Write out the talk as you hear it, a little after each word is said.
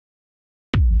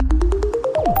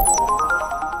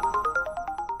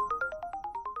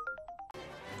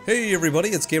Hey everybody,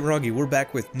 it's Gameragi. We're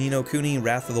back with Kuni,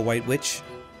 Wrath of the White Witch.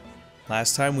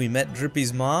 Last time we met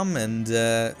Drippy's mom, and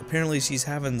apparently she's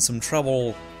having some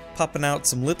trouble popping out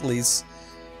some littlies.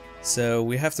 So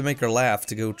we have to make her laugh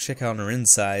to go check on her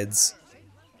insides.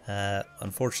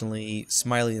 Unfortunately,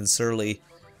 Smiley and Surly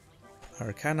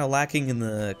are kind of lacking in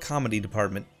the comedy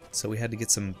department, so we had to get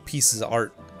some pieces of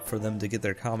art for them to get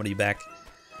their comedy back.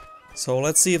 So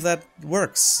let's see if that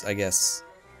works, I guess.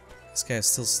 This guy's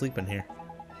still sleeping here.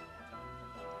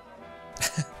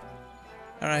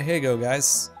 Alright, here you go,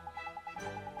 guys.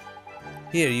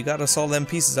 Here, you got us all them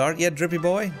pieces of art yet, Drippy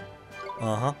boy?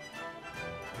 Uh-huh.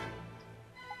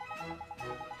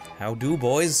 How do,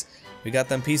 boys? We got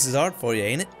them pieces of art for you,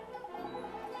 ain't it?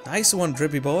 Nice one,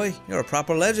 Drippy boy. You're a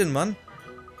proper legend, man.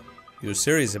 You're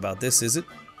serious about this, is it?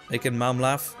 Making mom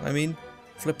laugh, I mean?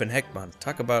 Flippin' heck, man.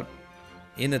 Talk about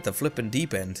in at the flippin'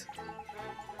 deep end.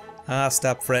 Ah,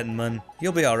 stop fretting, man.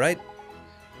 You'll be alright.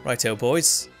 Righto,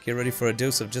 boys. Get ready for a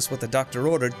dose of just what the doctor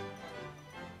ordered.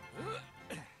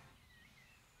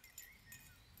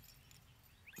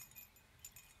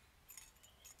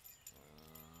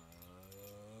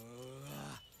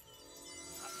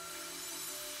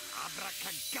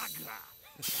 Abracadabra.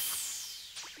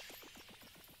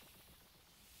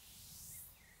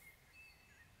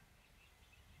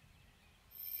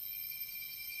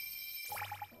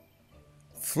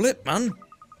 Flip, man.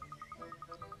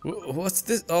 What's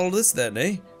this? All this then,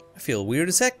 eh? I feel weird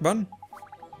as heck, man.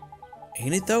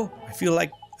 Ain't it though? I feel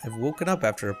like I've woken up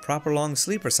after a proper long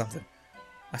sleep or something.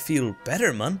 I feel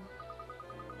better, man.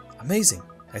 Amazing,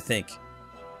 I think.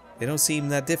 They don't seem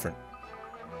that different.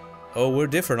 Oh, we're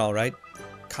different, alright.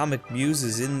 Comic Muse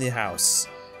is in the house.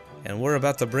 And we're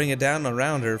about to bring it down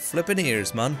around her flippin'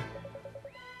 ears, man.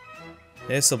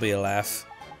 This'll be a laugh.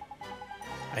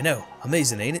 I know,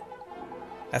 amazing, ain't it?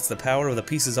 That's the power of the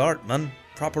pieces of art, man.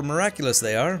 Proper miraculous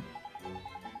they are.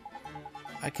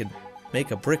 I could make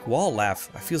a brick wall laugh.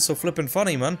 I feel so flippin'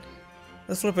 funny, man.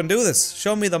 Let's flippin' do this.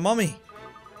 Show me the mummy.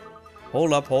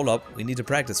 Hold up. We need to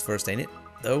practice first, ain't it?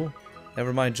 Though,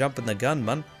 never mind jumping the gun,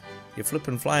 man. You're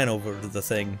flippin' flying over to the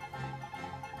thing.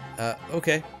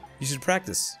 Okay. You should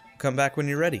practice. Come back when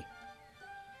you're ready.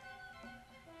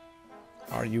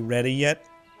 Are you ready yet?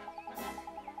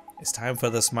 It's time for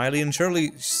the Smiley and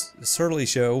Surly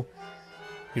show.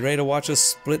 You ready to watch us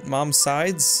split mom's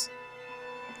sides?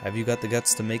 Have you got the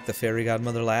guts to make the fairy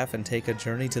godmother laugh and take a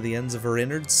journey to the ends of her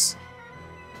innards?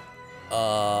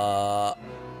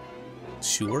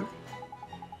 Sure?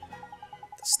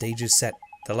 The stage is set.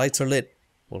 The lights are lit.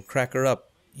 We'll crack her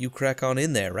up. You crack on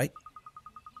in there, right?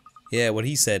 Yeah, what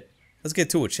he said. Let's get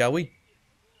to it, shall we?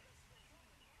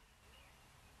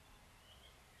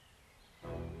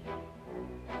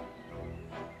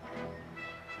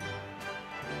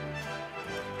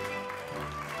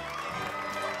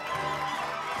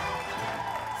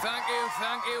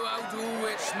 Thank you, how do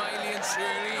it, Smiley and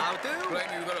Shirley? How do? Right,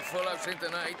 you've got a full house in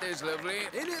tonight, it's lovely.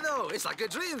 Ain't it though? It's like a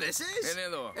dream, this is. Ain't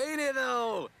it though? Ain't it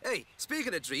though? Hey,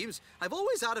 speaking of dreams, I've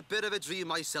always had a bit of a dream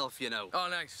myself, you know. Oh,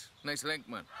 nice. Nice link,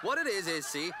 man. What it is,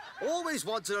 see, always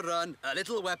wanted to run a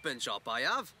little weapon shop, I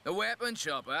have. A weapon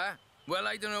shop, huh? Well,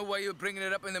 I don't know why you're bringing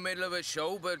it up in the middle of a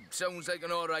show, but sounds like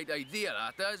an alright idea,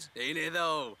 that does. Ain't it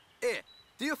though? Here,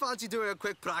 do you fancy doing a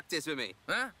quick practice with me?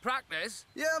 Huh? Practice?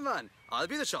 Yeah, man. I'll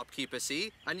be the shopkeeper,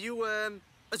 see? And you, a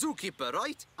zookeeper,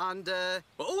 right? And, well,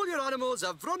 all your animals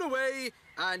have run away,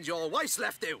 and your wife's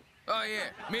left you. Oh,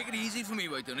 yeah. Make it easy for me,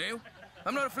 why don't you?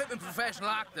 I'm not a flipping professional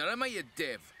actor, am I, you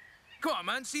div? Come on,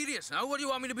 man, serious now. What do you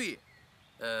want me to be?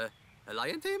 A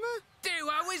lion tamer? Dude,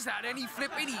 how is that any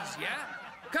flipping easier?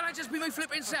 Can't I just be my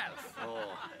flipping self?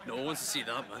 Oh, no one wants to see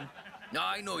that, man. No,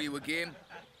 I know you again.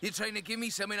 You're trying to give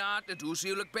me something hard to do so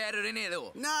you look better in it,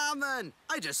 though. Nah, man.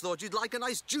 I just thought you'd like a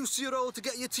nice juicy roll to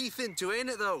get your teeth into, ain't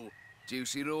it, though?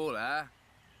 Juicy roll, huh?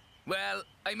 Well,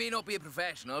 I may not be a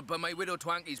professional, but my widow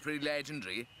Twanky's pretty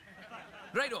legendary.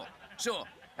 Righto. So,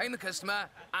 I'm the customer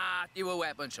at your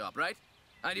weapon shop, right?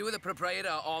 And you were the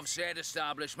proprietor of said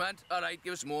establishment. All right,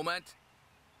 give us a moment.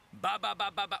 Ba ba ba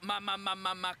ba ba ma ma ma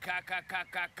ma ma ka ka ka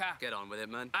ka ka. Get on with it,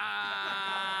 man.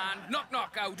 And knock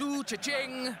knock out do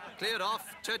cha-ching. Clear off,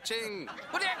 cha-ching.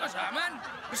 What the heck was that, man?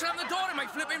 You slammed the door in my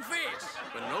flipping face.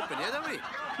 We're not open yet, are we?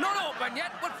 Not open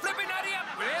yet, but flipping hurry up,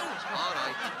 will you? All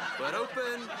right, we're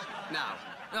open now.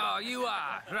 Oh, you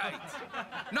are,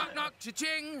 right. Knock knock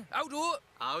cha-ching. How do?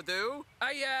 How do?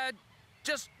 I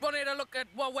just wanted to look at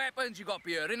what weapons you got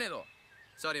here, innit though?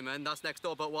 Sorry, man, that's next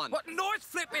door but one. What? No, it's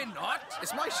flipping not.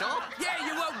 It's my shop. Yeah,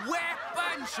 you a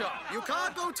weapon shop. You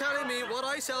can't go telling me what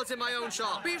I sells in my own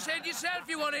shop. But you said yourself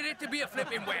you wanted it to be a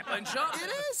flipping weapon shop. It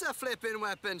is a flipping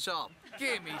weapon shop.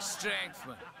 Give me strength,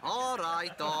 man. All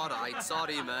right.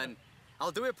 Sorry, man. I'll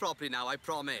do it properly now, I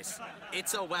promise.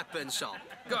 It's a weapon shop.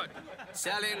 Good.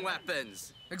 Selling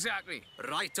weapons. Exactly.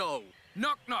 Righto.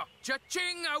 Knock, knock.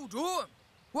 Cha-ching, out door.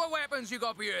 What weapons you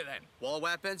got for here, then? What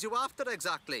weapons you after,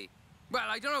 exactly? Well,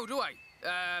 I don't know, do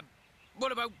I?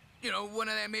 What about, you know, one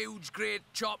of them huge, great,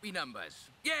 choppy numbers?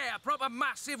 Yeah, a proper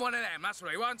massive one of them. That's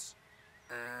what I want.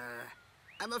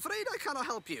 I'm afraid I cannot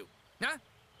help you. Huh?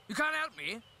 You can't help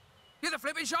me? You're the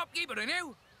flipping shopkeeper, aren't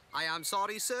you? I am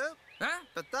sorry, sir, Huh?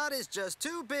 but that is just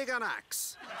too big an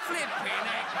axe. Flipping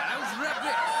heck, how's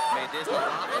rubbish? Made this one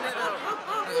laugh, innit?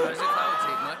 As if that would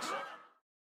take much.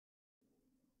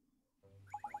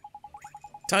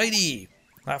 Tidy!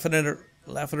 Laughing at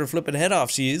her flipping head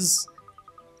off, she is.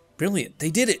 Brilliant,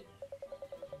 they did it!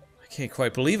 I can't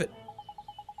quite believe it.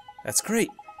 That's great,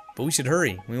 but we should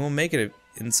hurry. We won't make it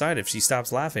inside if she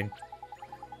stops laughing.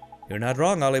 You're not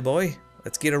wrong, Ollie boy.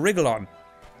 Let's get a wriggle on.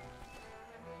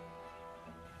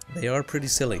 They are pretty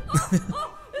silly. That's hilarious!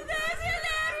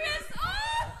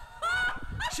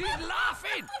 She's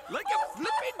laughing like a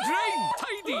flipping drain.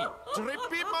 Tidy.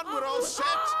 Drippy, man, we're all set.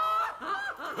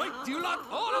 Right, do you lot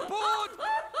all aboard?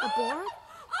 Aboard?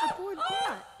 Aboard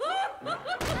what?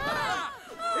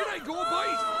 Here I go,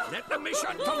 boys. Let the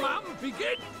mission to Mom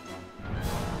begin.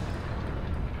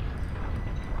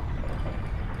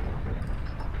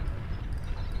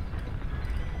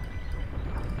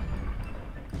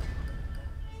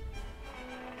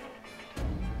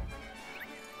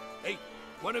 Hey,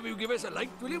 one of you give us a light,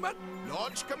 will you, man?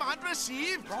 Launch command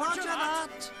received. Roger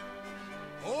that.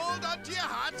 Hold on to your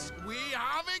hats. We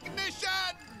have ignition.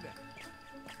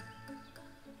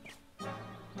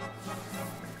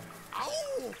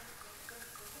 Ow!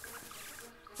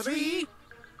 3,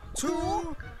 2,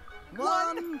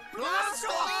 1, blast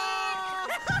off!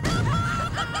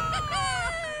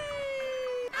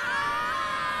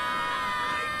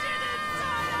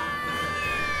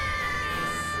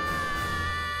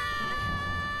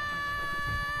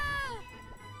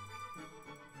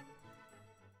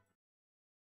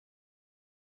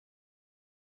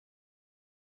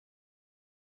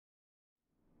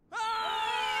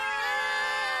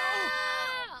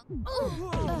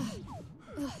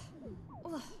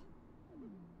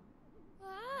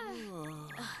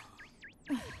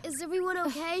 Is everyone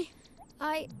okay?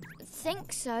 I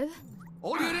think so.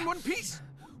 All here in one piece?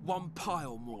 One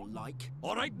pile more like.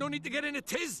 All right, no need to get in a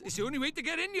tiz. It's the only way to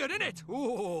get in here, innit?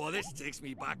 Oh, this takes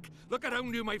me back. Look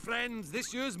around you, my friends.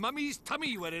 This year's Mummy's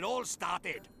tummy where it all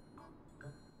started.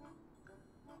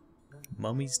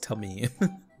 Mummy's tummy.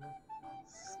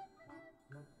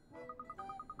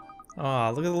 Aw,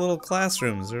 look at the little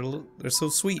classrooms. They're so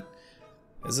sweet.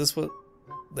 Is this what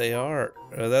they are?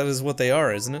 That is what they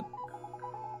are, isn't it?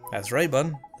 That's right,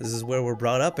 bun. This is where we're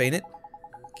brought up, ain't it?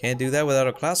 Can't do that without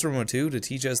a classroom or two to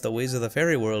teach us the ways of the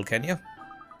fairy world, can you?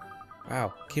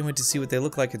 Wow, can't wait to see what they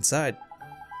look like inside.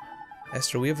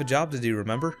 Esther, we have a job to do,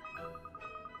 remember?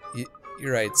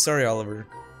 You're right. Sorry, Oliver.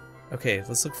 Okay,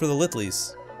 let's look for the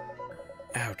littlies.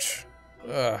 Ouch.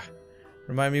 Ugh.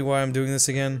 Remind me why I'm doing this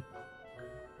again?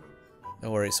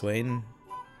 Don't worry, Swain.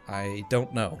 I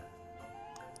don't know.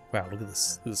 Wow, look at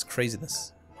this. Look at this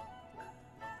craziness.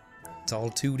 It's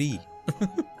all 2D.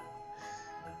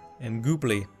 And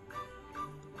gooply.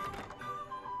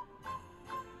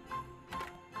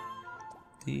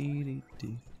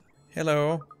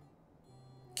 Hello.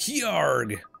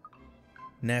 Kiarg!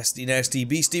 Nasty, nasty,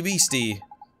 beastie, beastie.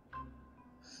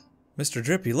 Mr.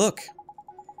 Drippy, look.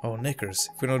 Oh, knickers.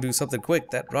 If we don't do something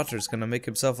quick, that rotter's gonna make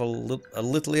himself a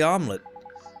littly omelet.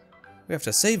 We have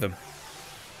to save him.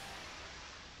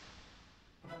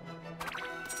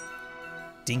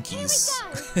 Dinkies.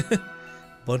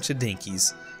 Bunch of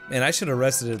dinkies. Man, I should have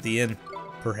rested at the inn,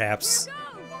 perhaps.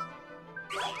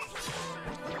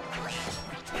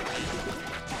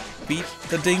 Beat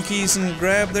the dinkies and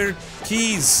grab their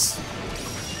keys.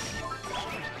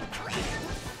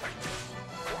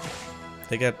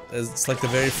 They got, it's like the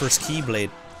very first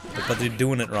Keyblade, but they're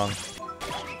doing it wrong.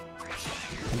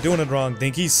 They're doing it wrong,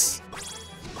 dinkies.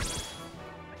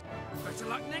 Better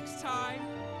luck next time.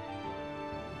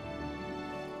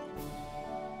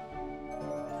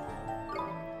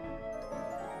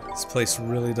 This place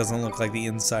really doesn't look like the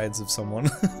insides of someone.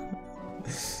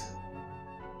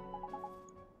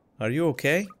 Are you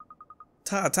okay?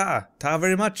 Ta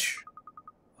very much.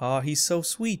 Aw, he's so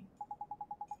sweet.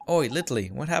 Oi, Littly,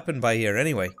 what happened by here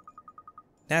anyway?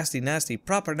 Nasty, nasty,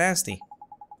 proper nasty.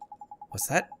 What's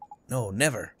that? No,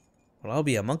 never. Well, I'll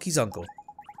be a monkey's uncle.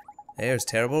 There's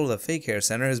terrible. The fake hair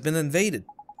center has been invaded.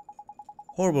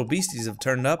 Horrible beasties have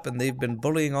turned up and they've been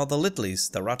bullying all the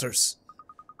littlies, the rotters.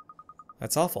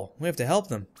 That's awful. We have to help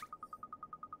them.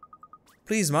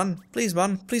 Please, man. Please,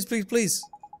 man. Please, please, please.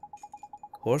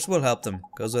 Of course we'll help them.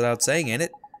 Goes without saying, ain't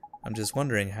it? I'm just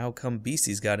wondering how come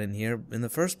beasties got in here in the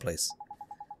first place.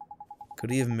 Could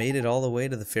he have made it all the way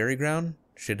to the fairy ground?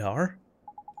 Shidar?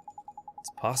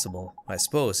 It's possible. I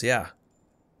suppose, yeah.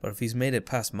 But if he's made it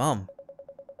past Mom...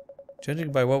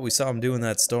 Judging by what we saw him do in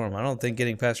that storm, I don't think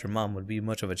getting past your mom would be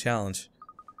much of a challenge.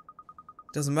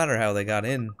 It doesn't matter how they got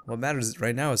in. What matters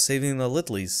right now is saving the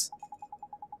littlies.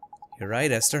 You're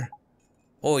right, Esther.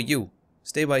 Oh, you.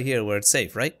 Stay by here where it's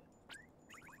safe, right?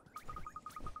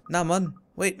 Nah, man.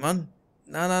 Wait, man.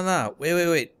 Nah.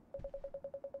 Wait.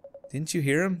 Didn't you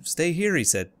hear him? Stay here, he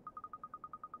said.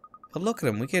 But look at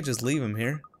him. We can't just leave him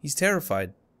here. He's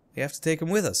terrified. We have to take him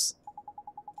with us.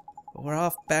 But we're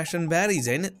off bashing baddies,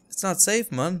 ain't it? It's not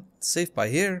safe, man. It's safe by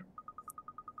here.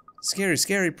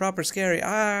 Scary, proper scary.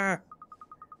 Ah!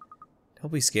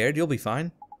 Don't be scared, you'll be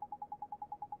fine.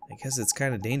 I guess it's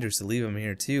kind of dangerous to leave him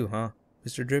here too, huh,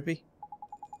 Mr. Drippy?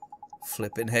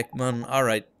 Flippin' heck, man.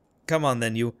 Alright, come on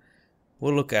then, you.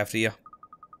 We'll look after you.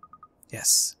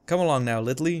 Yes, come along now,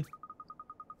 Littly.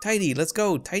 Tidy, let's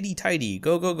go. Tidy.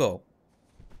 Go.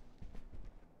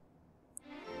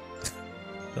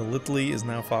 The Littly is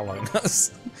now following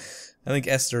us. I think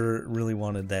Esther really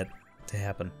wanted that to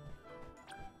happen.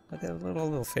 Look at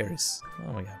little fairies.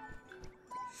 Oh my god.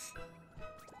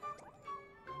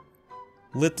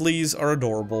 Littlies are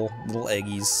adorable, little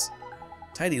eggies.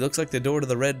 Tidy, looks like the door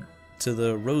to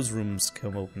the rose rooms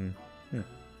come open.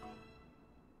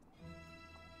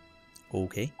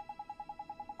 Okay.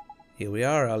 Here we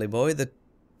are, Ollie boy, the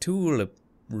tulip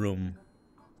room.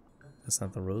 That's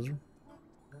not the rose room.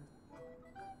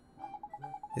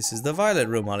 This is the violet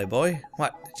room, Ollie boy.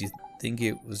 What, did you think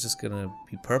it was just gonna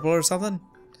be purple or something?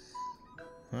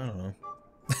 I don't know.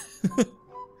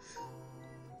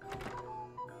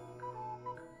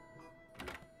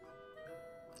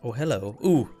 Oh, hello.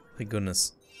 Ooh, thank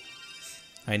goodness.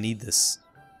 I need this.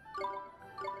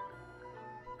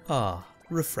 Ah,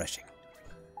 refreshing.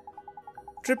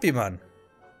 Drippy man,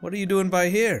 what are you doing by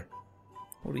here?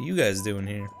 What are you guys doing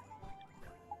here?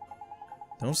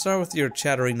 Don't start with your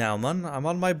chattering now, man. I'm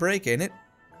on my break, ain't it?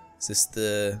 Is this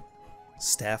the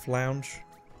staff lounge?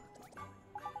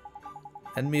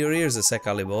 Lend me your ears a sec,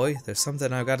 Ollie boy. There's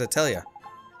something I've got to tell you.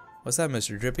 What's that,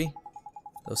 Mr. Drippy?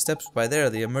 Those steps by there are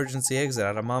the emergency exit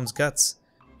out of Mom's guts.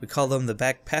 We call them the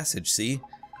back passage, see?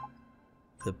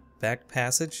 The back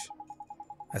passage?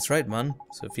 That's right, man.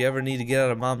 So if you ever need to get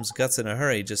out of Mom's guts in a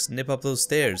hurry, just nip up those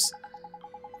stairs.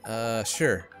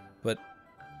 Sure. But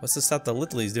what's to stop the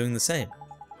littlies doing the same?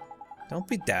 Don't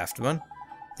be daft, man.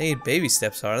 They ain't baby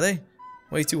steps, are they?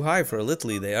 Way too high for a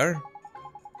littly, they are.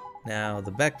 Now,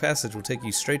 the back passage will take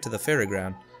you straight to the fairy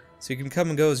ground, so you can come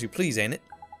and go as you please, ain't it?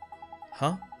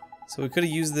 Huh? So we could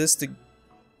have used this to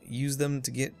use them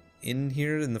to get in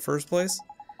here in the first place?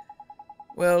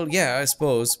 Well, yeah, I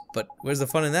suppose, but where's the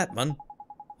fun in that, man?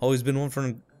 Always been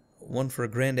one for a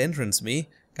grand entrance, me.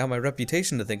 Got my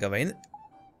reputation to think of, ain't it?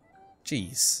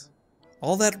 Jeez.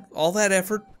 All that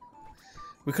effort?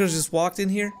 We could have just walked in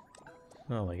here?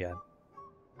 Oh my god.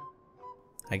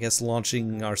 I guess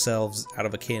launching ourselves out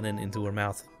of a cannon into her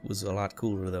mouth was a lot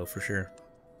cooler though, for sure.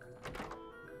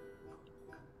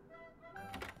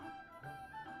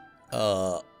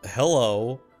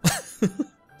 Hello.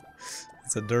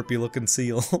 It's a derpy looking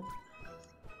seal.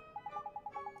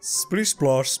 Splish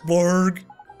splash splurg.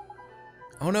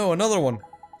 Oh no, another one.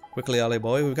 Quickly, Ollie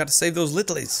boy, we've got to save those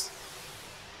littlies.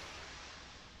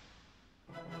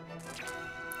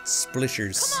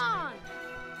 Splishers. Come on!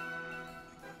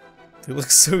 They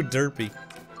look so derpy.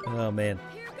 Oh man,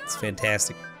 it's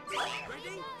fantastic.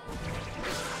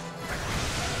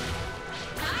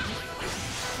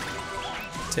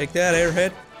 Take that,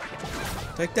 airhead.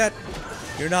 Take that.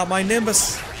 You're not my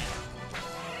Nimbus.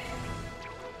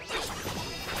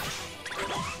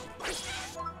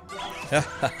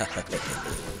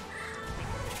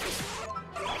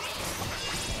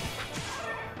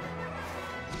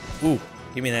 Ooh,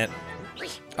 give me that.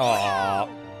 Aww.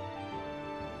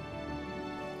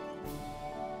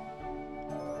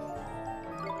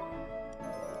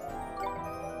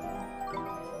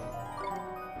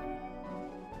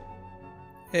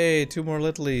 Hey, 2 more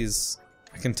littlies.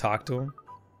 I can talk to them.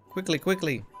 Quickly,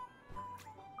 quickly.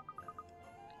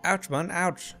 Ouch, man,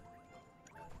 ouch.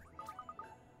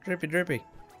 Drippy, drippy.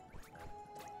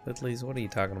 Littlies, what are you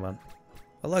talking about?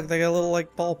 Oh look, they got a little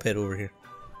like ball pit over here.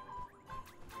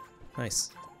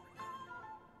 Nice.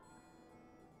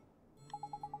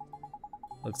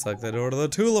 Looks like the door to the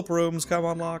tulip room's come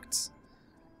unlocked.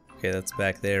 Okay, that's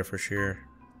back there for sure.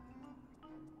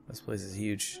 This place is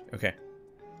huge. Okay.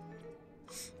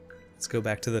 Let's go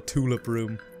back to the tulip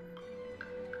room.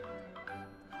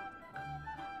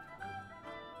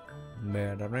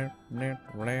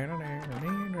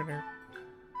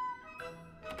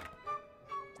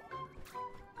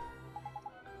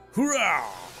 Hoorah!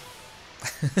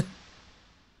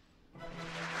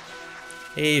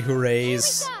 Hey,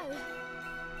 hoorays.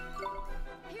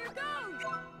 Here we go.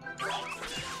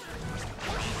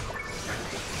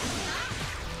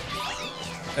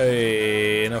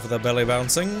 Hey, enough of the belly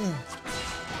bouncing.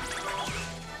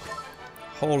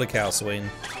 Holy cow, Swain.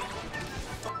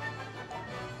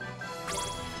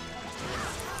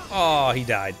 Oh, he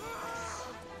died.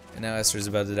 And now Esther's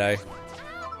about to die.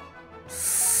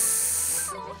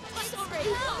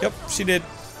 Yep, she did.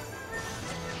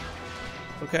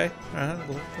 Okay, a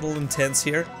little intense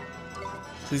here.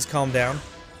 Please calm down.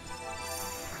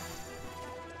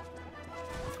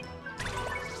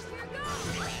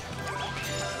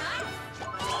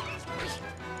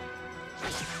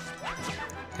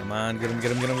 Come on, get him,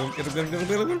 get him, get him, get him, get him, get him,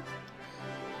 get him, get him.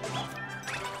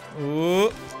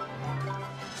 Ooh.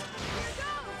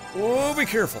 Oh, be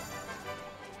careful.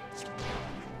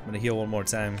 I'm gonna heal one more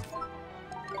time.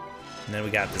 And then we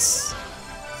got this.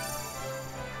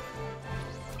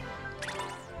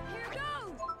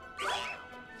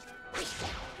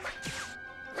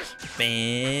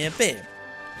 Bam, bam.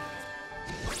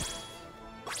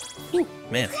 Whew,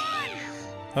 man. I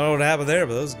don't know what happened there,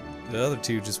 but the other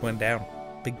two just went down.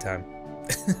 Big time.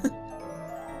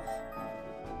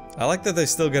 I like that they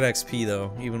still get XP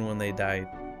though, even when they die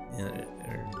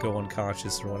or go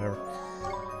unconscious or whatever.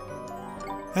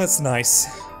 That's nice.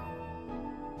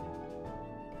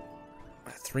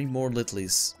 3 more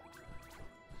littlies.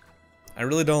 I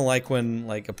really don't like when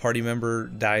like a party member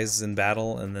dies in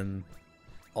battle and then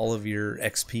all of your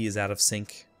XP is out of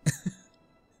sync.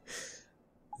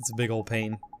 It's a big old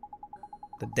pain.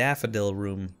 The daffodil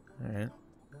room. Alright.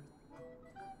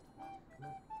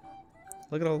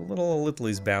 Look at all the little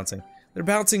littlies bouncing. They're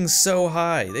bouncing so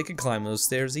high. They could climb those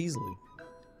stairs easily.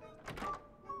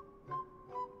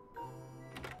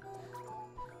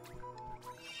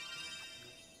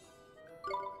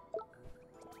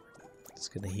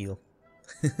 Just gonna heal.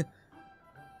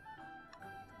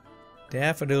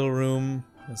 Daffodil room.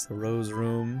 That's the rose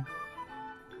room.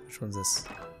 Which one's this?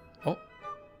 Oh.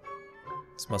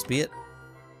 This must be it.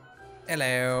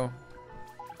 Hello.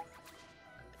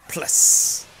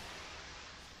 Plus.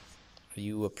 Are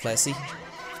you a plessy?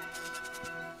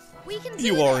 We can do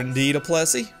You are this. indeed a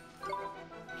plessy. Here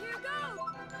goes.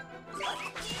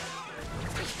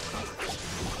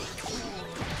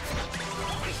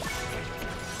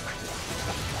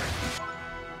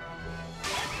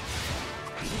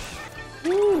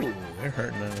 Ooh, they're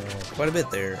hurting quite a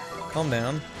bit there. Calm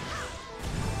down.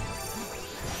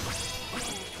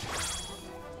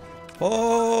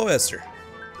 Oh, Esther.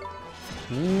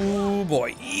 Ooh,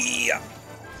 boy. Yeah.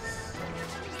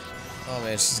 Oh,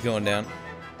 man, she's going down.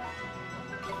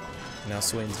 Now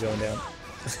Swain's going down.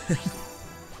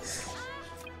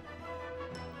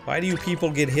 Why do you people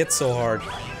get hit so hard?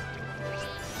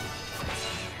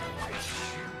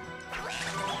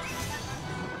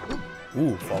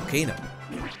 Ooh, volcano.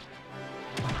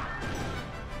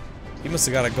 He must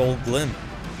have got a gold glim.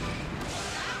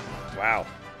 Wow.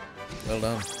 Well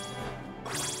done.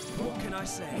 What can I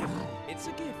say? It's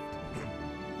a gift.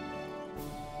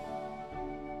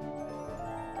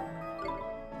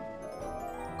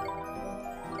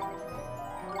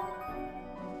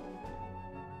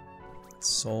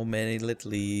 So many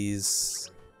littlies.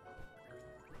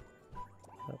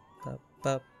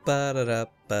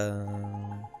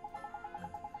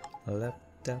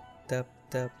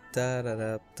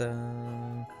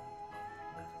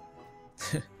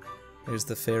 There's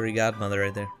the fairy godmother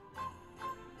right there.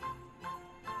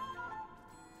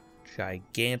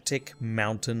 Gigantic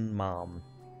mountain mom.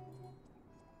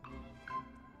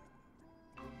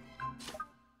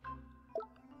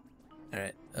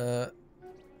 Alright,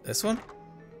 this one?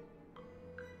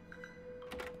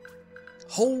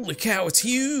 Holy cow, it's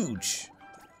huge!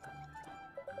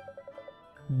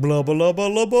 Blah blah blah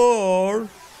blah blah.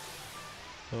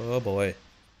 Oh boy.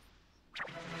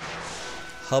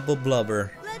 Hubba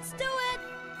blubber. Let's do it.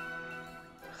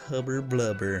 Hubber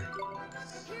blubber.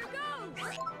 Here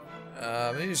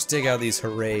goes. Maybe just take out these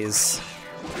hoorays.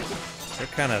 They're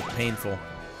kind of painful.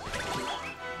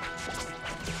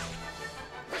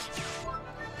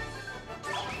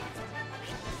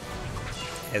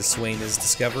 As Swain is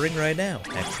discovering right now,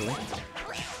 actually.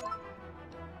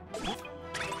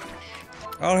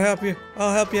 I'll help you.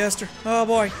 I'll help you, Esther. Oh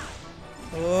boy.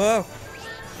 Whoa.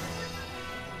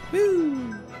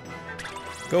 Woo.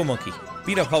 Go, monkey.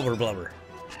 Beat up Hubber Blubber.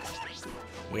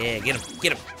 Yeah, get him.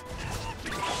 Get him.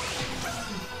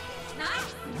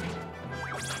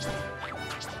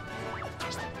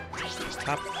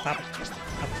 Pop, pop,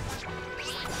 pop.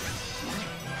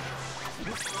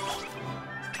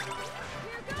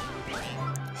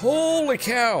 Holy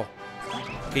cow!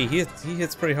 Okay, he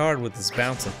hits pretty hard with his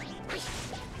bouncing.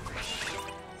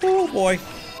 Oh boy.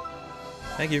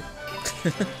 Thank you.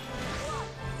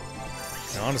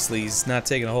 Now, honestly, he's not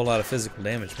taking a whole lot of physical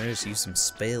damage. Maybe I should use some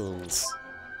spells.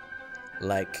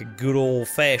 Like good old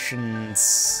fashioned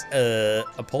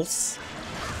a pulse.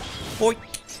 Boy.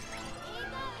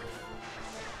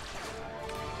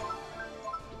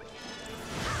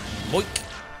 Boink.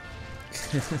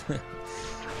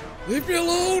 Leave me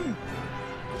alone!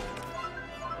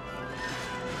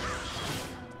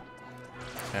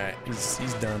 Alright,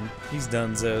 he's done. He's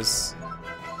done, Zos.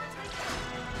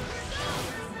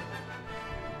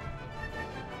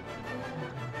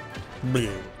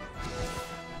 Bleh.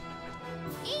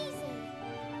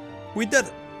 We did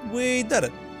it! We did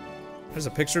it! There's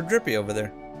a picture of Drippy over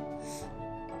there.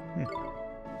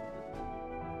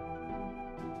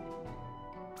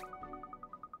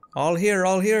 All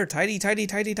here, tidy, tidy,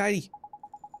 tidy, tidy.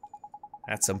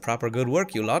 That's some proper good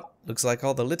work, you lot. Looks like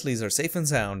all the littlies are safe and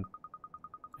sound.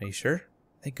 Are you sure?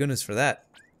 Thank goodness for that.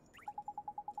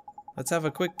 Let's have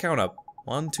a quick count up.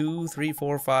 1, 2, 3,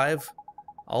 4, 5.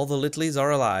 All the littlies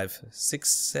are alive. 6,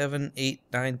 7, 8,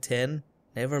 9, 10.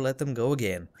 Never let them go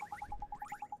again.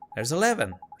 There's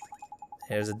 11.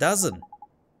 There's a dozen.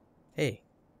 Hey,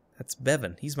 that's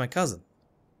Bevan. He's my cousin.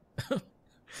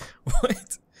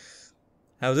 What?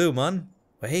 How do, man?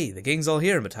 Well, hey, the gang's all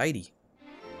here, but tidy.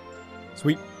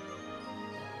 Sweet.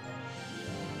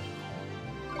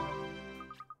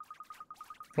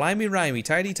 Flimey, rhymey,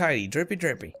 tidy, tidy, drippy,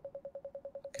 drippy.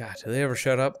 God, do they ever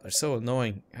shut up? They're so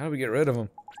annoying. How do we get rid of them?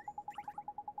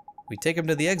 We take them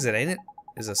to the exit, ain't it?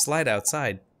 There's a slide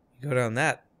outside. You go down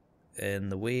that,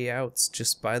 and the way out's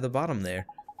just by the bottom there.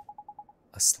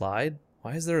 A slide?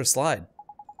 Why is there a slide?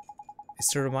 It's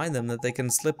to remind them that they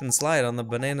can slip and slide on the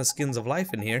banana skins of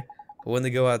life in here, but when they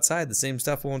go outside, the same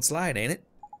stuff won't slide, ain't it?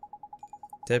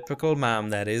 Typical mom,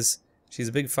 that is. She's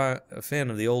a big fan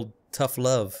of the old tough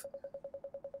love.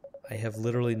 I have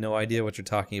literally no idea what you're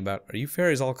talking about. Are you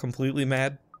fairies all completely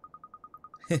mad?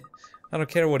 I don't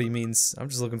care what he means. I'm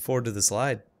just looking forward to the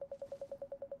slide.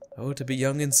 Oh, to be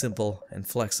young and simple and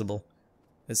flexible.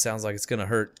 It sounds like it's gonna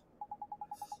hurt.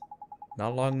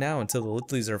 Not long now until the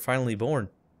littlies are finally born.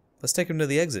 Let's take them to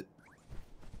the exit.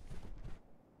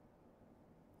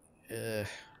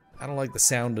 I don't like the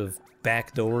sound of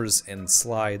back doors and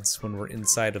slides when we're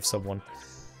inside of someone.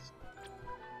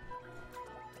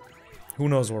 Who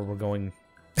knows where we're going?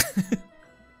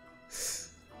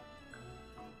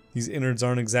 These innards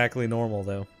aren't exactly normal,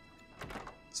 though.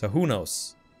 So who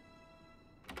knows?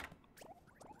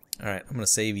 Alright, I'm gonna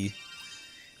save you.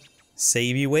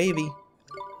 Savey wavy.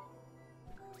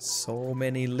 So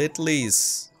many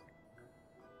littlies.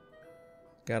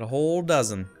 Got a whole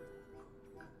dozen.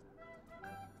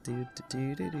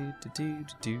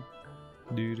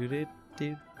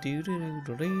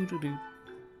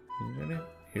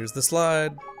 Here's the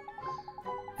slide.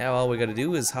 Now all we gotta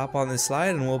do is hop on this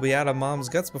slide and we'll be out of Mom's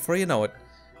guts before you know it.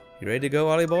 You ready to go,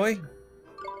 Ollie boy?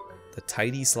 The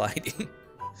tidy sliding.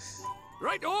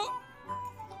 Right-o!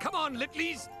 Come on,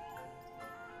 littlies!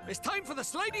 It's time for the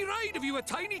slidey ride of your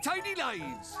tiny, tiny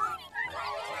lives!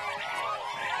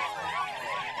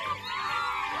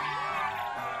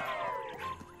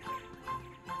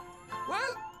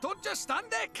 Well, don't just stand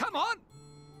there, come on!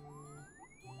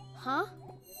 Huh?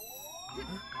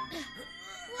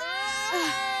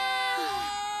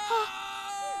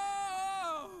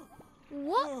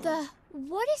 What the?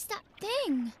 What is that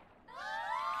thing?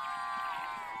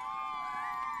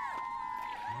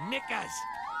 Knickers!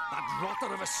 That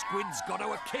rotter of a squid's got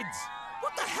our kids!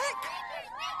 What the heck?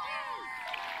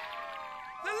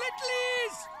 The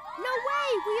littlies! No way!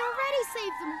 We already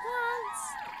saved them once.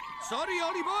 Sorry,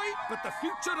 Ollie boy, but the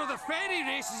future of the fairy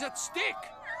race is at stake!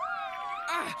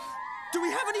 Do we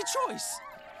have any choice?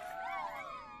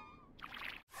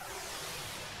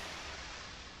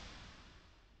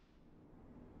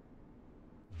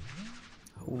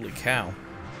 Holy cow.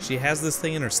 She has this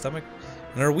thing in her stomach?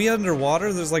 And are we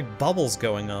underwater? There's like bubbles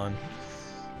going on.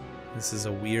 This is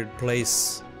a weird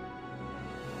place.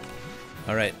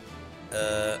 Alright.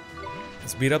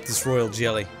 Let's beat up this royal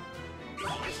jelly.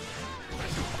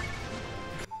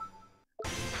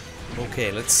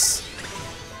 Okay, let's...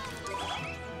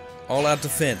 all out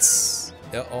defense.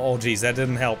 Oh, geez, that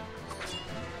didn't help.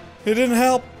 It didn't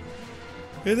help.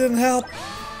 It didn't help.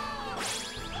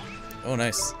 Oh,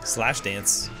 nice. Slash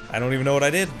dance. I don't even know what I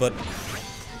did, but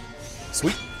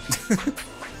sweet.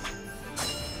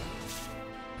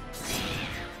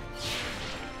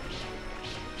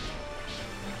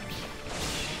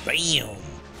 Bam!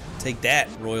 Take that,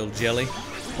 Royal Jelly.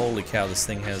 Holy cow, this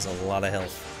thing has a lot of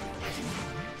health.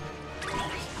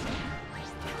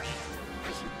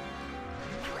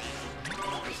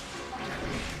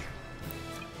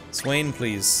 Swain,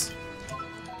 please.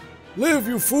 Live,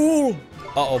 you fool!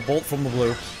 Uh-oh, bolt from the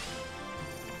blue.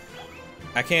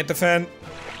 I can't defend.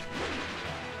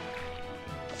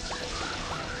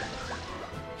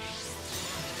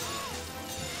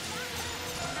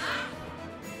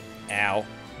 Ow.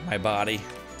 My body.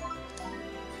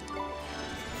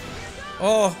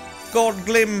 Oh, gold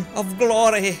gleam of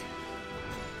glory.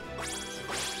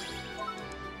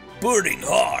 Burning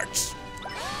hearts.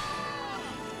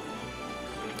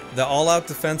 The all-out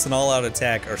defense and all-out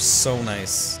attack are so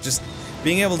nice. Just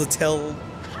being able to tell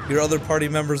your other party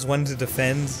members when to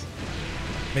defend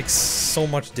makes so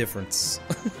much difference.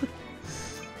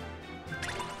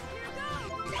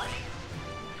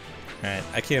 Alright,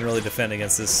 I can't really defend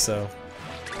against this, so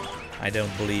I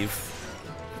don't believe.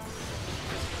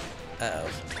 Uh-oh.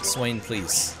 Swain,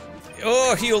 please.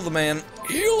 Oh, heal the man.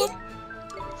 Heal him!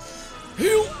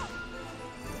 Heal!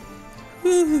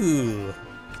 Woohoo!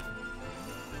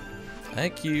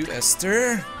 Thank you,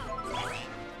 Esther.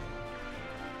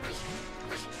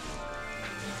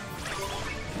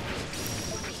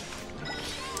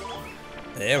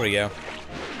 There we go.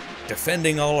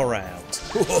 Defending all around.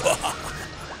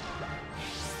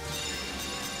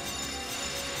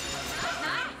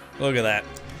 Look at that.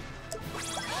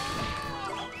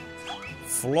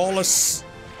 Flawless.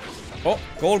 Oh,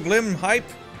 gold glim hype.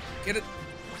 Get it.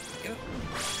 Get it.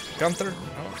 Gunther.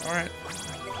 Oh, alright.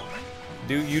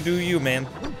 Do you, man.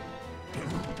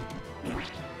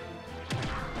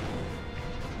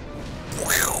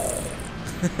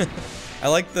 I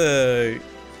like the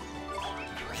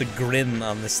grin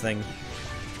on this thing.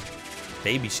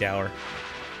 Baby shower.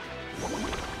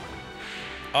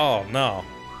 Oh no.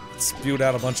 It spewed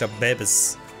out a bunch of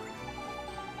babies.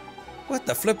 What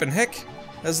the flippin' heck?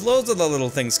 There's loads of the little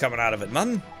things coming out of it,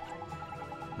 man.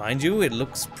 Mind you, it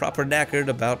looks proper knackered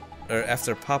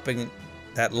after popping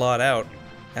that lot out.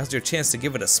 Now's your chance to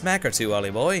give it a smack or two, Ollie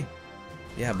boy.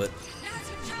 Yeah, but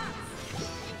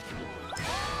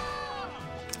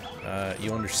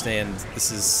you understand,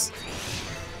 this is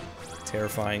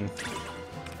terrifying.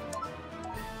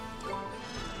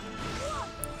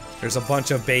 There's a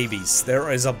bunch of babies.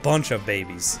 There is a bunch of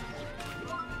babies.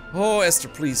 Oh, Esther,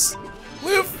 please.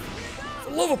 Live! For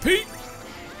the love of Pete!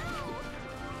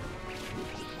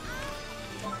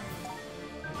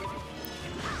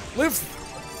 Live!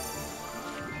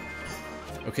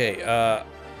 Okay,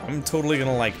 I'm totally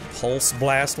gonna, like, pulse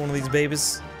blast one of these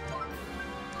babies.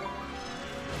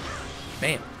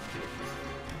 Bam.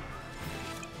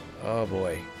 Oh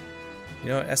boy. You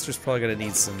know, Esther's probably gonna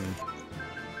need some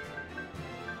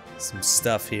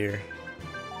stuff here.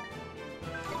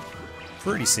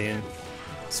 Pretty soon.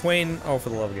 Swain, oh, for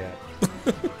the love of God.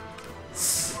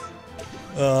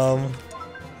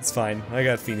 It's fine. I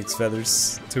got Phoenix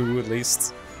Feathers, 2 at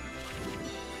least.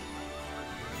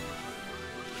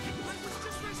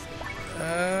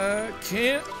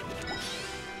 Can't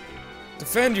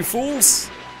defend, you fools.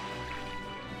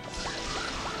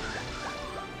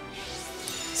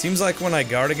 Seems like when I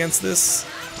guard against this,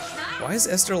 why is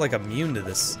Esther like immune to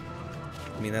this?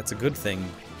 I mean, that's a good thing.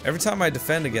 Every time I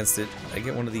defend against it, I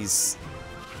get one of these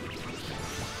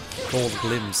gold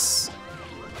glims.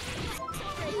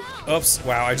 Oops,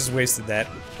 wow, I just wasted that.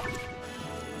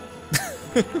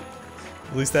 At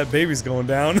least that baby's going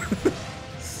down.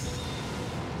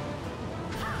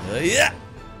 Yeah.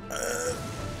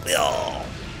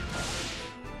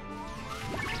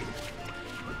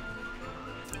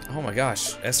 Oh my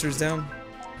gosh, Esther's down.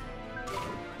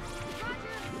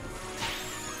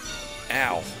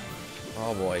 Ow.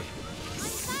 Oh boy.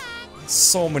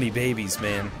 So many babies,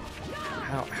 man.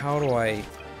 How do I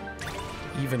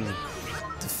even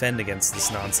defend against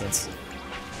this nonsense?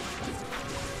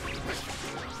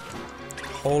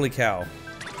 Holy cow.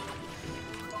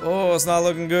 Oh, it's not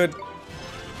looking good.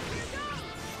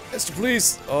 Esther,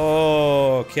 please.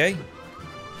 Oh, okay.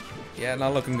 Yeah,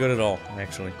 not looking good at all,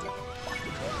 actually.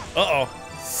 Uh-oh.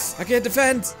 I can't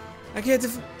defend. I can't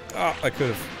defend. Oh, I could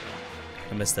have.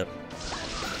 I messed up.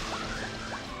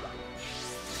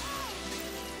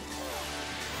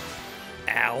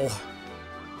 Ow.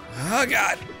 Oh,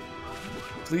 God.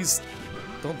 Please,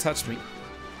 don't touch me.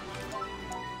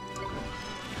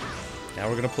 Now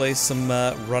we're gonna play some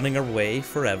Running Away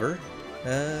Forever.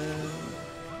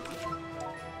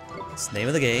 It's the name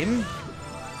of the game.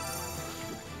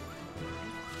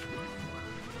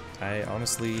 I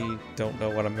honestly don't know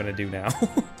what I'm gonna do now.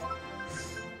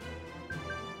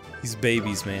 These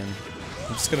babies, man.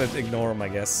 I'm just gonna ignore them, I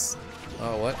guess.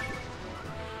 Oh, what?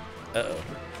 Uh-oh.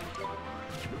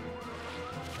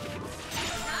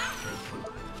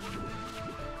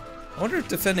 I wonder if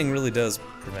defending really does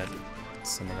prevent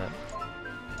some of that.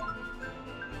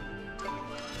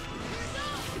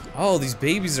 Oh, these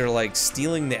babies are like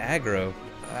stealing the aggro.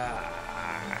 Ah.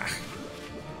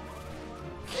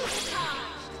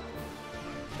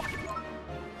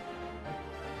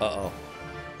 Uh-oh.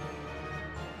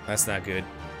 That's not good.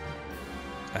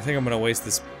 I think I'm gonna waste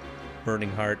this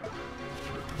burning heart.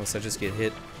 Unless I just get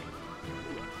hit.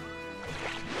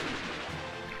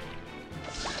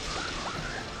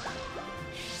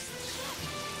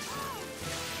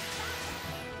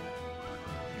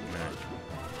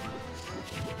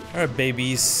 Alright,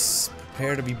 babies.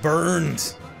 Prepare to be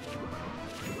burned.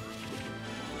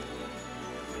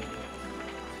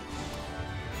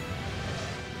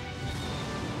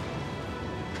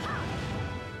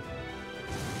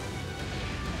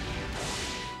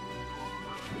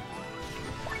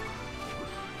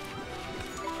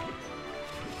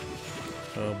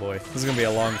 Oh boy, this is gonna be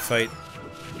a long fight.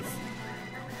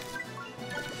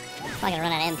 I'm gonna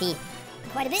run out of MP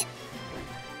quite a bit.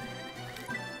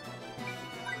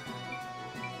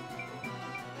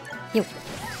 You.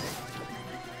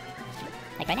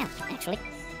 Like right now, actually.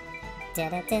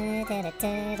 Going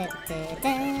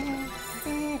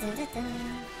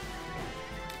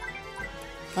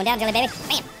down, Jelly Baby.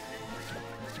 Bam!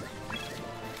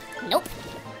 Nope.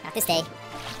 Not this day.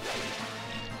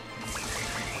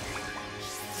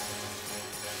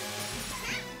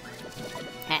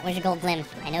 Alright, where's your gold glim?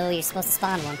 I know you're supposed to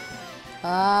spawn one.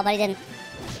 Oh, but he didn't.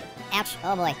 Ouch.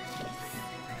 Oh boy.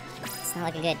 It's not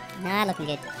looking good. Not looking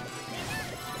good.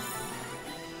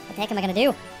 What the heck am I gonna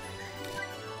do?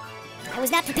 I was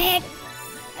not prepared!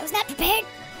 I was not prepared!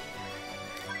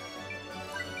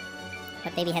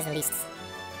 What baby has the least?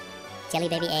 Jelly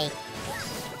Baby A.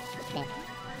 Yeah.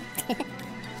 I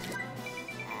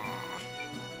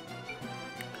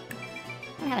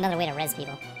don't have another way to res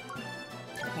people.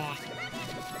 Yeah.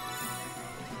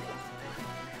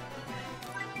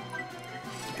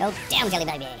 Go down, Jelly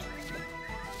Baby.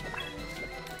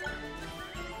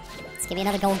 Let's give me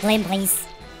another gold glim, please.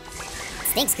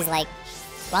 It stinks, because, like,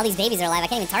 while these babies are alive, I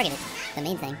can't even target it. The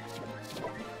main thing.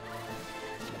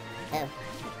 Oh.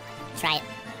 Try it.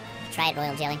 Try it,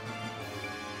 Royal Jelly.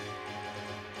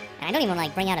 And I don't even want to,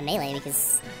 like, bring out a melee,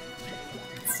 because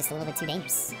it's just a little bit too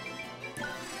dangerous.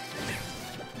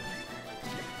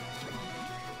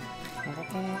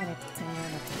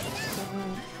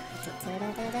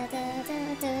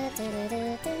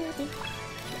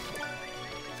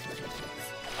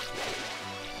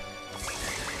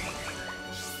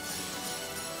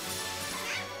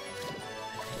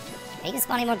 Are you gonna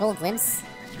spawn any more gold glims?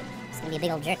 It's gonna be a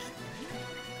big old jerk.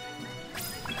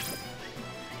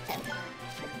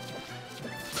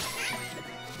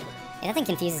 If that thing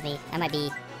confuses me, I might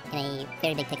be in a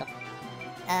very big pickle.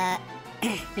 I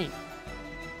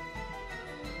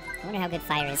wonder how good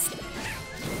fire is.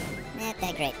 Not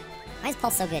that great. Why is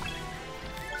Pulse so good?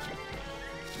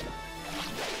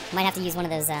 Might have to use one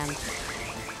of those,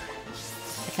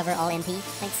 recover all MP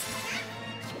things.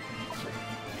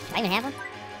 Do I even have one?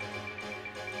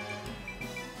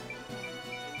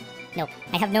 Nope.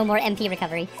 I have no more MP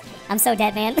recovery. I'm so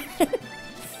dead, man.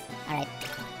 Alright.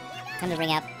 Time to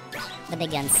bring out the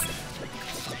big guns.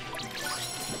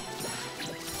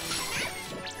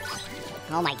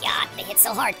 Oh my god, they hit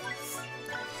so hard.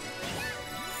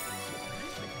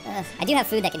 I do have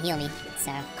food that can heal me,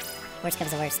 so worst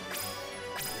comes to worst.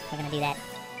 We're gonna do that.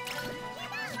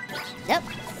 Nope.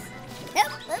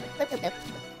 Nope. Nope. Nope. Nope. Nope.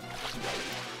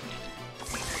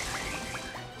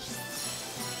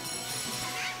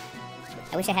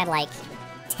 I wish I had like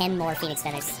 10 more Phoenix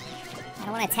Feathers. I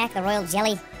don't want to attack the Royal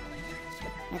Jelly. I'm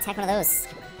gonna attack one of those.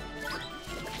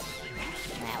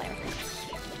 Ah, whatever.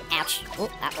 Ouch. Ooh,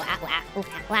 ah, ah, ah, ooh,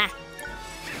 ah, ah.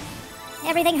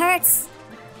 Everything hurts!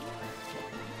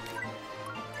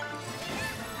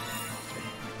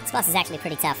 This boss is actually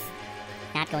pretty tough.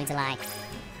 Not going to lie.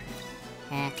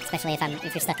 Especially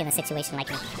if you're stuck in a situation like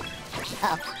me.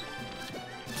 Uh-oh.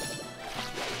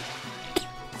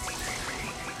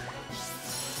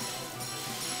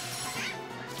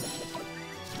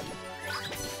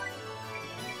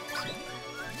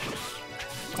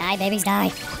 Die, babies,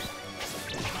 die!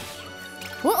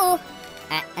 Woo-oh!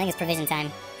 I think it's provision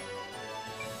time.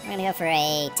 We're gonna go for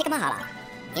a tickle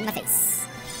in my face.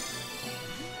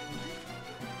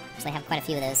 Actually, I have quite a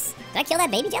few of those. Did I kill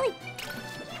that baby jelly?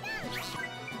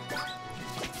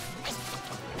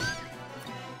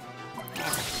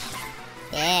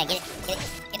 Yeah, get it.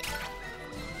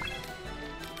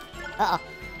 Uh-oh.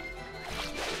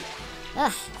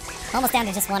 Ugh. Almost down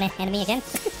to just one enemy again.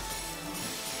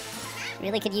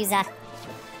 Really could use, what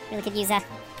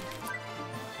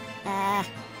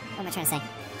am I trying to say?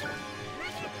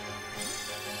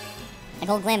 A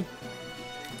gold glim.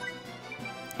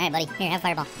 Alright, buddy. Here, have a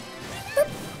fireball. Boop.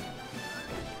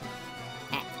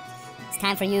 Alright. It's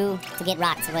time for you to get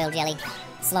rocked, Royal Jelly.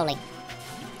 Slowly.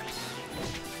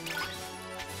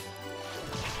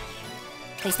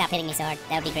 Please stop hitting me so hard.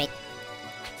 That would be great.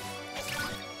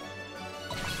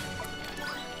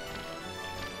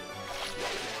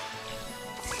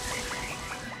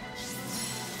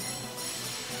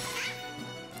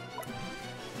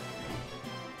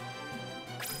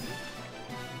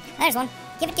 There's one.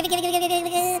 Give it.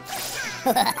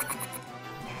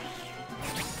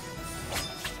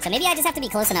 So maybe I just have to be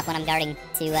close enough when I'm guarding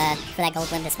to, for that gold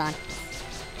glim to spawn.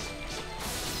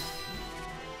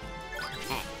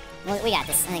 Alright. Well, we got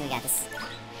this. I think we got this.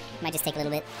 Might just take a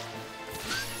little bit.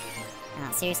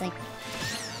 Oh, seriously?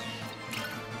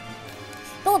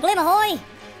 Gold glim ahoy! I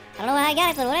don't know how I got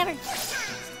it, but whatever.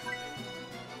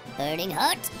 Burning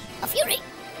heart of fury.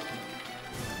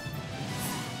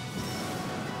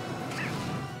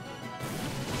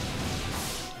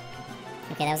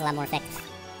 Okay, that was a lot more effective.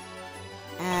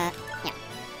 Yeah.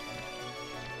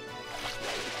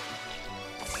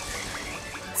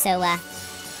 So,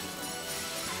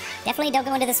 definitely don't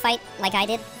go into this fight like I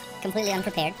did, completely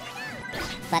unprepared.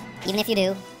 But even if you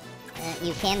do,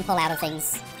 you can pull out of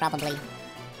things, probably,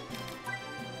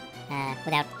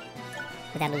 without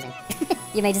losing.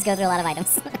 You may just go through a lot of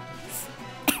items.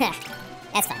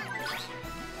 That's fine.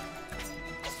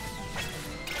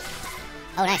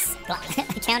 Oh, nice.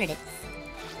 I countered it.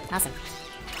 Awesome.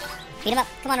 Beat him up.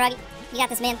 Come on, Roggy. You got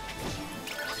this, man.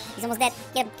 He's almost dead.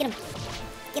 Get him. Get him.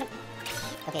 Get him.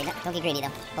 Okay, no, don't get greedy,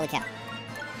 though. Holy cow.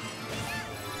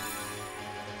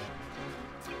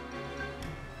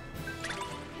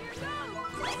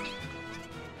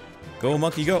 Go,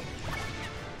 monkey, go.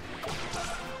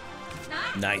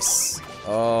 Nice.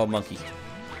 Oh, monkey.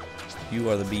 You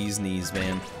are the bee's knees,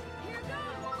 man.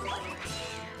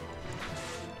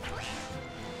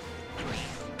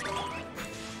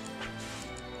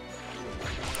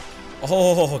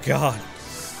 Oh, God.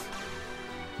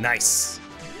 Nice.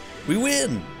 We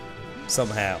win!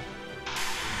 Somehow.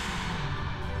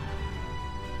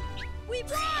 We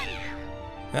won!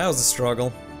 That was a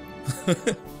struggle.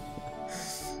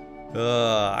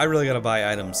 I really gotta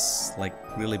buy items, like,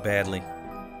 really badly.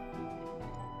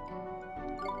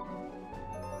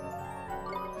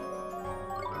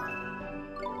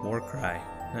 War cry.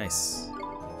 Nice.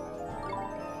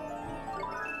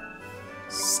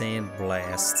 Sand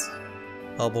blast.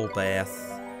 Bubble bath.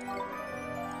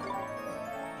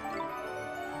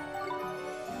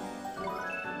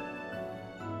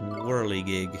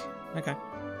 Whirligig. Okay.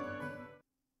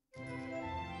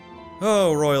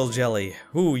 Oh, Royal Jelly.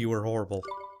 Ooh, you were horrible.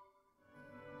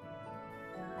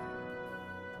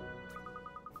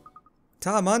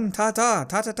 Ta, man. Ta, ta.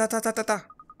 Ta, ta, ta, ta, ta, ta, ta.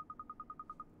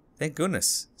 Thank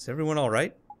goodness. Is everyone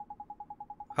alright?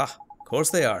 Ha. Of course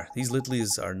they are. These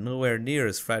littlies are nowhere near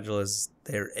as fragile as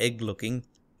their egg-looking.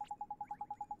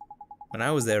 When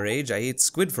I was their age, I ate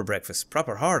squid for breakfast.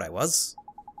 Proper hard, I was.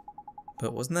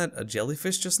 But wasn't that a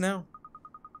jellyfish just now?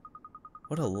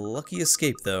 What a lucky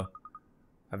escape, though.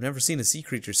 I've never seen a sea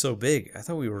creature so big. I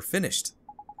thought we were finished.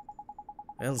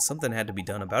 Well, something had to be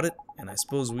done about it, and I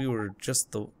suppose we were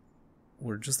just the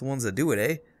ones that do it,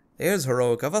 eh? There's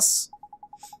heroic of us.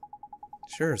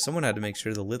 Sure, someone had to make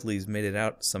sure the littlies made it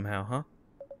out somehow, huh?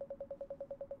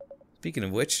 Speaking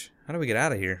of which, how do we get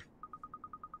out of here?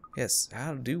 Yes,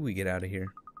 how do we get out of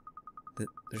here?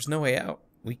 There's no way out.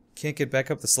 We can't get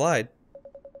back up the slide.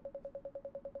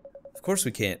 Of course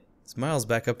we can't. It's miles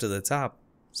back up to the top.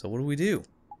 So what do we do?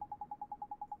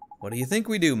 What do you think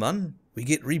we do, man? We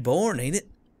get reborn, ain't it?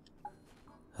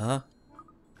 Huh?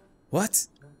 What?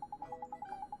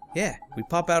 Yeah, we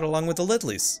pop out along with the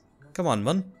littlies. Come on,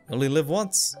 man. You only live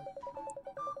once.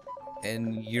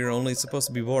 And you're only supposed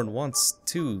to be born once,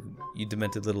 too, you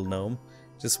demented little gnome.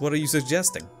 Just what are you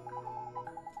suggesting?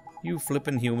 You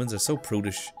flippin' humans are so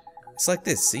prudish. It's like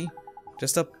this, see?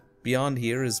 Just up beyond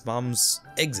here is Mom's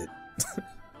exit.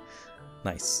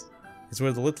 Nice. It's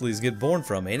where the littlies get born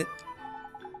from, ain't it?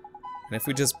 And if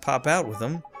we just pop out with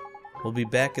them, we'll be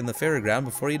back in the fairy ground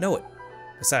before you know it.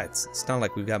 Besides, it's not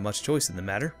like we've got much choice in the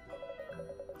matter.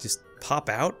 Just pop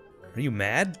out? Are you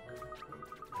mad?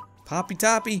 Poppy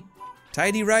toppy,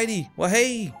 tidy righty, well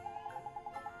hey!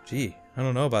 Gee, I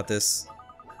don't know about this.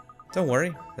 Don't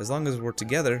worry, as long as we're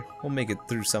together, we'll make it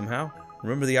through somehow.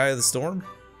 Remember the Eye of the Storm?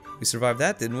 We survived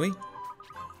that, didn't we?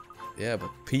 Yeah, but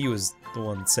P was the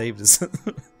one that saved us.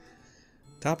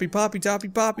 Toppy poppy, toppy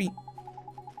poppy.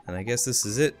 And I guess this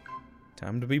is it.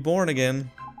 Time to be born again.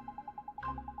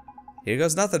 Here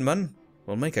goes nothing, man.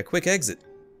 We'll make a quick exit.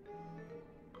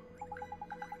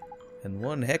 And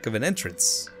one heck of an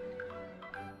entrance.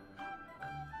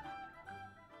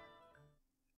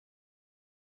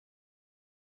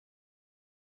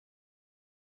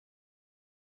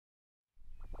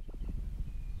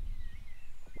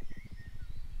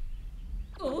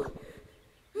 Oh,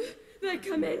 they're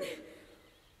coming.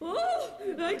 Oh,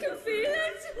 I can feel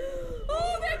it.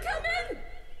 Oh, they're coming.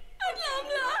 At long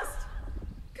last.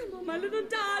 Come on, my little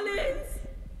darlings.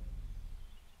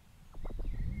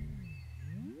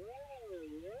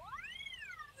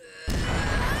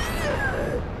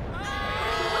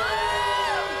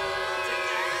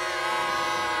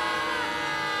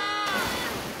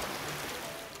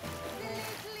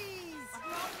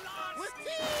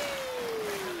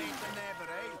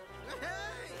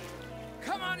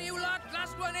 Come on, you lot!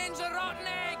 Last one in's a rotten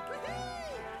egg!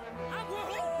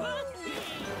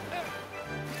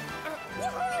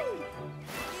 Woohoo!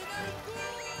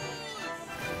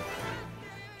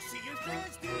 See you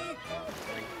Thursday!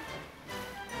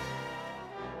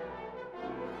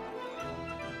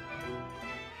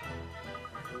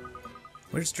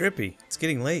 Where's Drippy? It's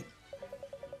getting late.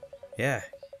 Yeah,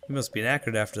 he must be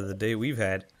knackered after the day we've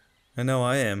had. I know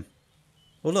I am.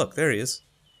 Oh look, there he is.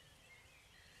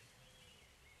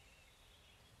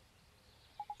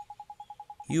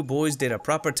 You boys did a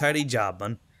proper tidy job,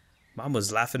 man. Mom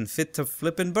was laughing fit to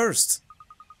flippin' burst.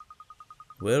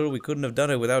 Well, we couldn't have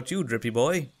done it without you, Drippy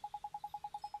boy.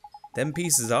 Them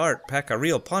pieces of art pack a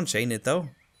real punch, ain't it,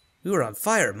 though? We were on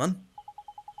fire, man.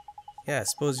 Yeah, I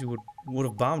suppose you would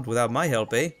have bombed without my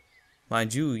help, eh?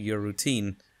 Mind you, your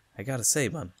routine, I gotta say,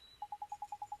 man.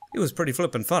 It was pretty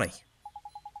flippin' funny.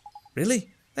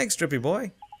 Really? Thanks, Drippy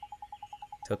boy.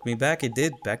 Took me back, it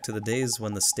did. Back to the days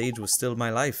when the stage was still my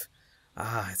life.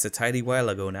 Ah, it's a tidy while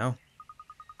ago now.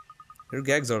 Your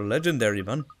gags are legendary,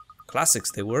 man.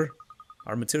 Classics they were.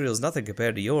 Our material's nothing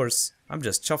compared to yours. I'm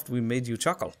just chuffed we made you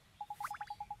chuckle.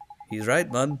 He's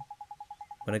right, man.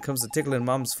 When it comes to tickling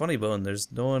Mom's funny bone, there's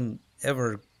no one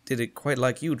ever did it quite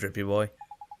like you, Drippy boy.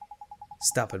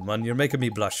 Stop it, man. You're making me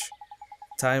blush.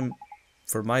 Time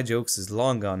for my jokes is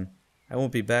long gone. I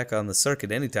won't be back on the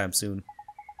circuit anytime soon.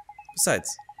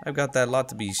 Besides, I've got that lot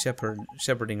to be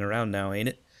shepherding around now, ain't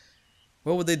it?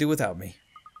 What would they do without me?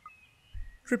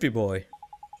 Drippy boy.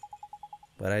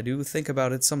 But I do think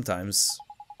about it sometimes.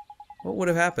 What would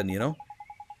have happened, you know?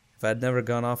 If I'd never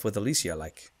gone off with Alicia,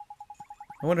 like.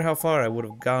 I wonder how far I would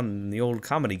have gone in the old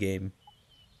comedy game.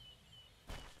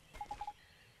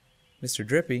 Mr.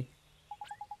 Drippy.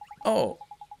 Oh,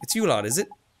 it's you lot, is it?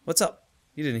 What's up?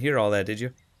 You didn't hear all that, did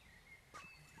you?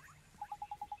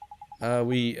 No.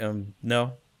 We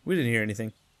didn't hear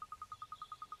anything.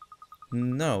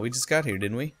 No, we just got here,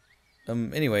 didn't we?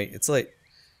 Anyway, it's late.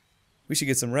 We should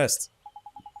get some rest.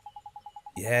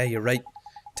 Yeah, you're right.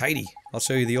 Tidy. I'll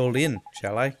show you the old inn,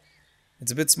 shall I?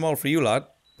 It's a bit small for you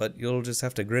lot, but you'll just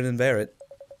have to grin and bear it.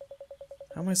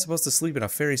 How am I supposed to sleep in a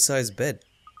fairy-sized bed?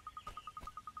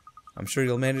 I'm sure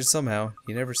you'll manage somehow.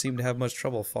 You never seem to have much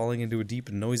trouble falling into a deep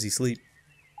and noisy sleep.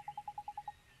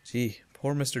 Gee,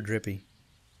 poor Mr. Drippy.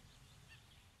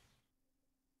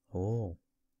 Oh.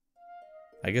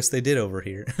 I guess they did over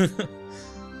here.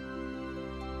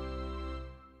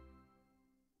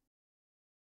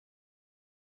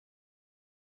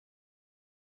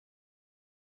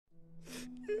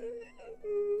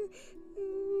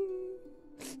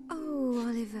 Oh,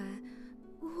 Oliver.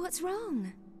 What's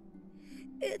wrong?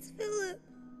 It's Philip.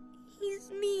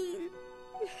 He's mean.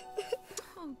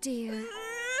 Oh, dear.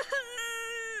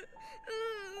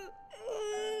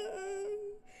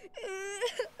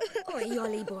 Oi,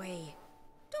 Ollie boy.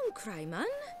 Don't cry, man.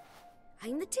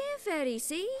 I'm the tear fairy,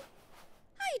 see?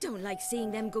 I don't like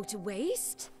seeing them go to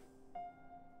waste.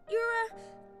 You're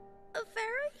a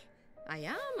fairy? I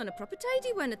am, and a proper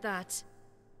tidy one at that.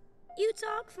 You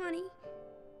talk funny.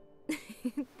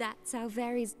 That's how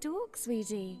fairies talk,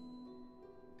 sweetie.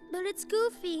 But it's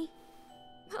goofy.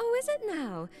 Oh, is it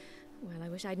now? Well, I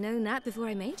wish I'd known that before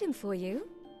I made him for you.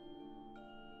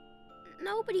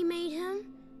 Nobody made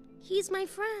him. He's my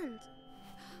friend.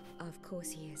 Of course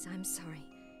he is, I'm sorry.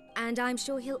 And I'm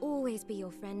sure he'll always be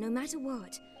your friend, no matter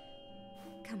what.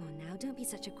 Come on now, don't be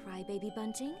such a crybaby,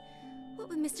 Bunting. What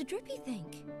would Mr. Drippy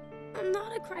think? I'm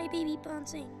not a crybaby,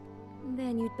 Bouncing.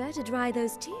 Then you'd better dry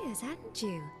those tears, hadn't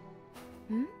you?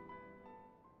 Hmm?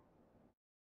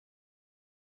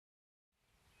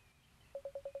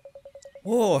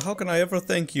 Oh, how can I ever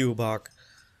thank you, Bach?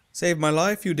 Saved my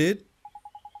life, you did.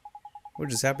 We're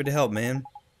just happy to help, man.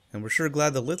 And we're sure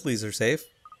glad the littlies are safe.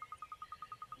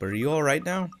 But are you alright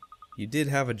now? You did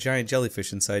have a giant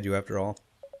jellyfish inside you after all.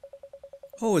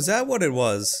 Oh, is that what it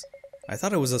was? I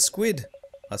thought it was a squid.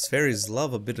 Us fairies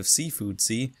love a bit of seafood,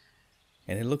 see?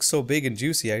 And it looks so big and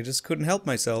juicy, I just couldn't help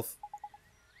myself.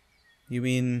 You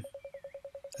mean...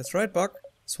 That's right, Buck.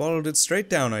 Swallowed it straight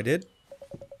down, I did.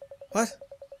 What?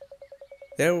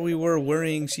 There we were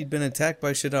worrying she'd been attacked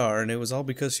by Shadar, and it was all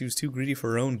because she was too greedy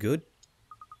for her own good?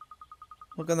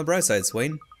 Look on the bright side,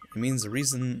 Swain. It means the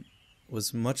reason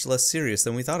was much less serious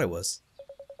than we thought it was.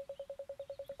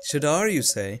 Shadar, you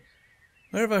say?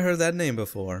 Where have I heard that name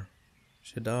before?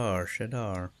 Shadar,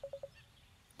 Shadar.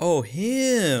 Oh,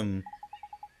 him!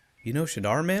 You know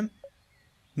Shadar, ma'am?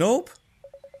 Nope.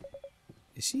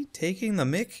 Is she taking the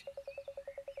mick?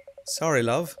 Sorry,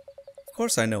 love. Of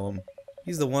course I know him.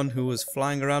 He's the one who was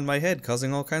flying around my head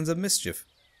causing all kinds of mischief.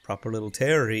 Proper little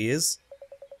terror he is.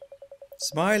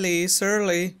 Smiley,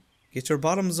 Surly, get your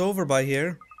bottoms over by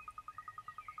here.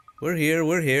 We're here,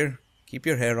 we're here. Keep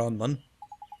your hair on, mun.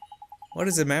 What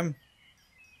is it, ma'am?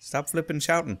 Stop flippin'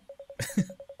 shouting.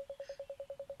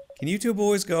 Can you two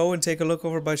boys go and take a look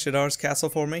over by Shadar's castle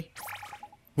for me?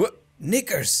 What?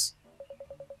 Knickers!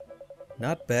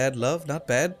 Not bad, love, not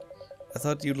bad. I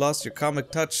thought you'd lost your comic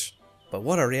touch, but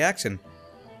what a reaction.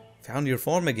 Found your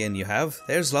form again, you have.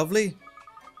 There's lovely.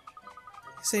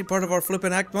 This ain't part of our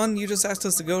flippin' act, man. You just asked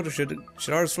us to go to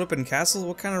Shadar's flippin' castle.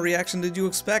 What kind of reaction did you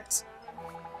expect?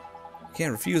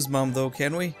 Can't refuse, Mom, though,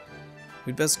 can we?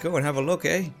 We'd best go and have a look,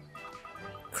 eh?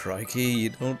 Crikey, you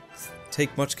don't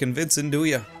take much convincing, do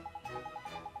ya?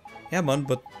 Yeah, man,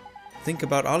 but think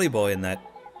about Ollie Boy and that.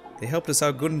 They helped us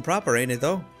out good and proper, ain't it,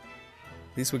 though?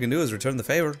 Least we can do is return the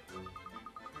favor.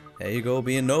 There you go,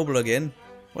 being noble again.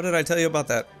 What did I tell you about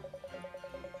that?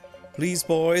 Please,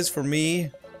 boys, for me.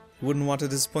 You wouldn't want to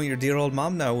disappoint your dear old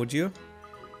mom now, would you?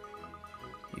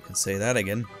 You can say that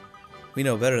again. We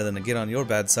know better than to get on your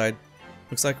bad side.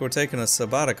 Looks like we're taking a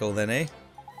sabbatical then, eh?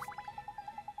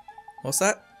 What's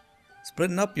that?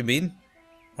 Splitting up, you mean?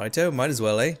 Righto, might as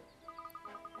well, eh?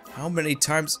 How many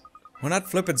times? We're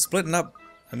not flippin' splitting up.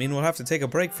 I mean, we'll have to take a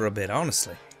break for a bit,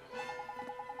 honestly.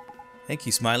 Thank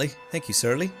you, Smiley. Thank you,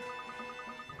 Surly.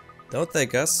 Don't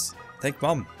thank us. Thank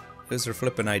Mom. It was her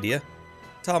flippin' idea.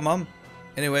 Ta, Mom.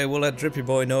 Anyway, we'll let Drippy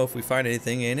Boy know if we find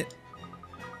anything, ain't it?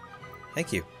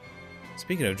 Thank you.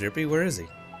 Speaking of Drippy, where is he?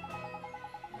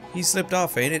 He slipped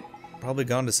off, ain't it? Probably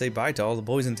gone to say bye to all the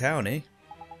boys in town, eh?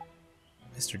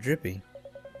 Mr. Drippy.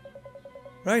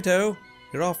 Righto.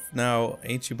 You're off now,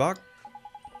 ain't you, Bach?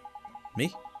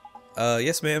 Me?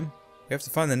 Yes, ma'am. We have to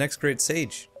find the next great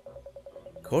sage.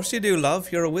 Of course you do,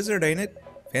 love. You're a wizard, ain't it?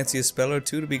 Fancy a spell or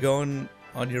two to be going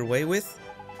on your way with?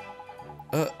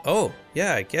 Oh,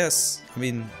 yeah, I guess. I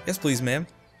mean, yes please, ma'am.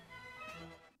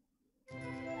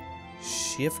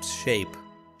 Shift shape.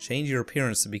 Change your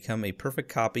appearance to become a perfect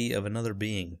copy of another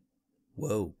being.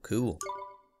 Whoa, cool.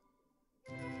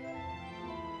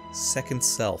 Second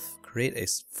self. Create a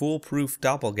foolproof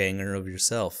doppelganger of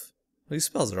yourself. These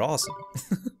spells are awesome.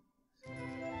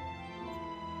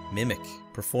 Mimic.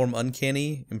 Perform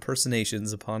uncanny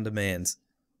impersonations upon demand.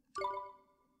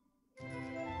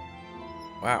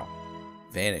 Wow.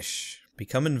 Vanish.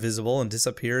 Become invisible and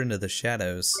disappear into the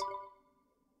shadows.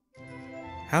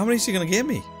 How many is she gonna give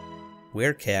me?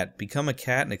 Werecat. Become a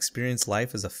cat and experience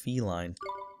life as a feline.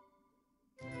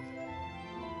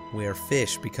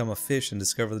 Werefish. Become a fish and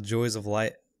discover the joys of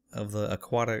life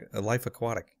aquatic.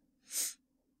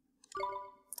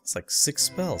 It's like 6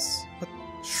 spells. What?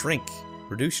 Shrink.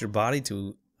 Reduce your body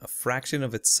to a fraction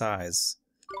of its size.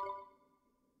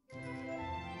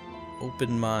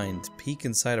 Open mind. Peek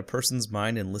inside a person's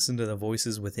mind and listen to the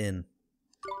voices within.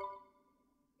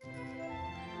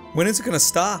 When is it gonna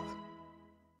stop?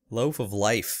 Loaf of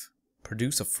life.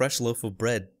 Produce a fresh loaf of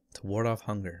bread to ward off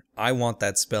hunger. I want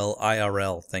that spell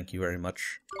IRL. Thank you very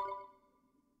much.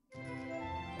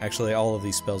 Actually, all of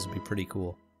these spells would be pretty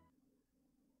cool.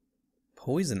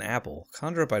 Poison apple.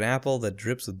 Conjure up an apple that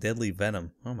drips with deadly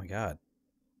venom. Oh my god.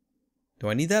 Do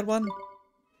I need that one?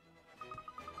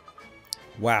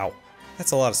 Wow.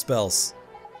 That's a lot of spells.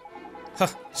 Huh,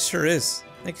 sure is.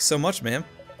 Thank you so much, ma'am.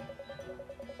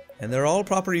 And they're all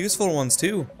proper useful ones,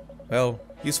 too. Well,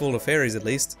 useful to fairies, at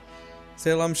least.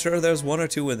 Still, I'm sure there's one or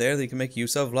two in there that you can make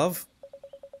use of, love.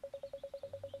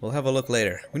 We'll have a look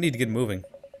later. We need to get moving.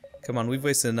 Come on, we've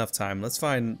wasted enough time. Let's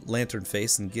find Lantern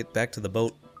Face and get back to the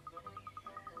boat.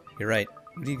 You're right.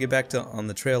 We need to get back to on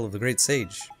the trail of the Great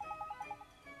Sage.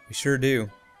 We sure do.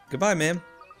 Goodbye, ma'am.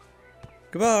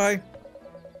 Goodbye.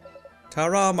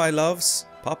 Ta-ra, my loves.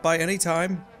 Pop by any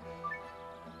time.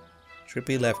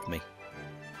 Trippy left me.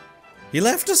 He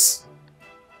left us!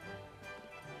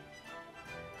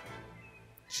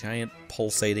 Giant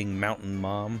pulsating mountain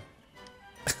mom.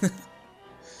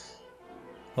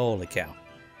 Holy cow.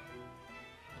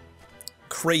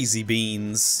 Crazy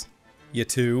beans, you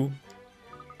two.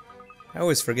 I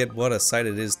always forget what a sight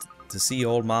it is to see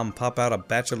old mom pop out a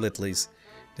batch of littlies.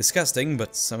 Disgusting,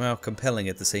 but somehow compelling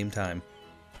at the same time.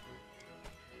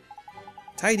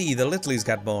 Tidy, the littlies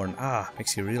got born. Ah,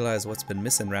 makes you realize what's been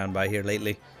missing round by here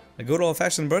lately. A good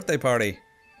old-fashioned birthday party.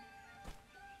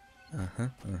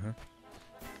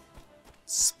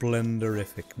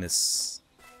 Splendorificness.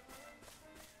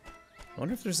 I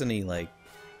wonder if there's any, like...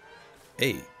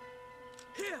 Hey.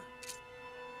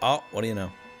 Oh, what do you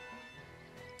know?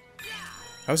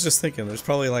 I was just thinking, there's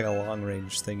probably like a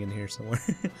long-range thing in here somewhere.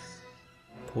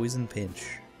 Poison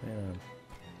pinch. Yeah.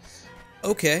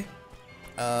 Okay.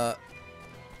 I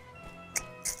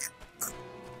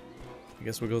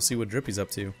guess we'll go see what Drippy's up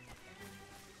to.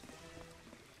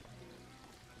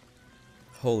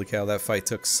 Holy cow, that fight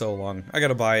took so long. I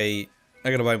gotta buy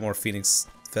more phoenix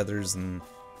feathers and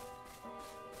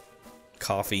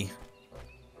coffee.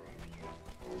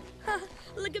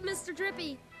 Look at Mr.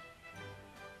 Drippy.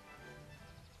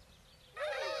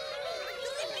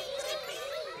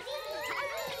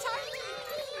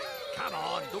 Come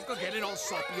on, don't go getting all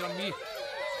soppy on me.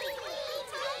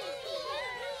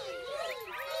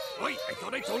 Oi, I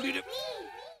thought I told you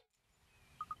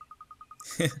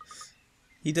to...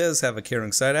 He does have a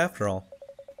caring side after all.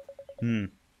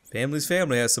 Family's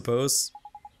family, I suppose.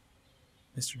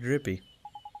 Mr. Drippy.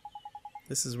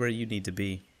 This is where you need to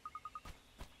be.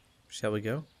 Shall we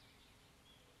go?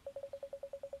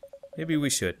 Maybe we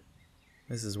should.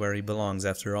 This is where he belongs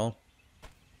after all.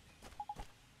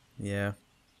 Yeah.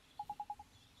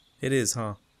 It is,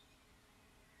 huh?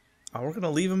 Oh, we're gonna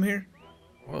leave him here?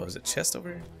 Whoa, is it chest over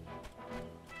here?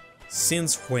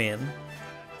 Since when?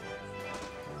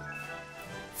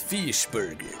 Fish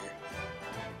burger.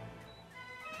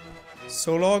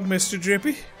 So long, Mr.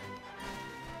 Drippy.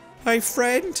 My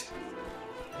friend.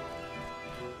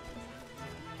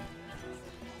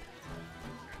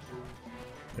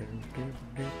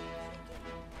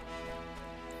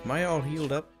 Am I all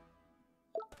healed up?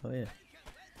 Oh yeah.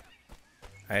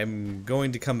 I'm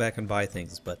going to come back and buy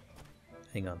things, but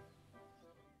hang on.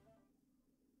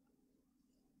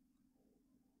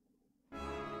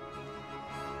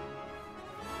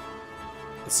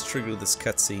 Let's trigger this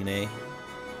cutscene, eh?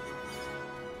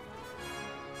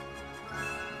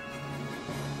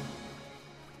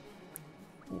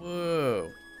 Whoa.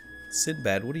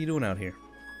 Sinbad, what are you doing out here?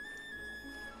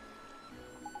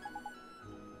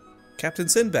 Captain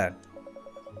Sinbad.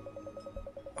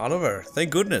 Oliver, thank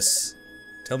goodness.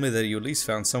 Tell me that you at least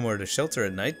found somewhere to shelter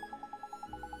at night.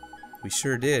 We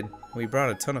sure did. We brought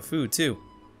a ton of food, too.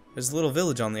 There's a little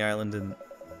village on the island and...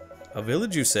 A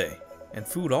village, you say? And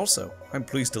food also. I'm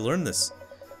pleased to learn this.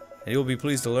 And you'll be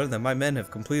pleased to learn that my men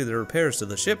have completed the repairs to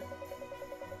the ship.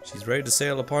 She's ready to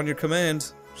sail upon your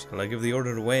command. Shall I give the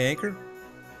order to weigh anchor?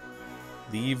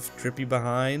 Leave Drippy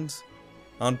behind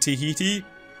on Tahiti?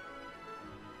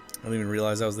 I didn't even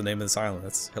realize that was the name of this island.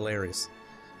 That's hilarious.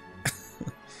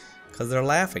 Because they're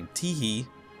laughing. Teehee.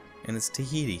 And it's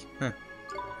Tahiti. Huh.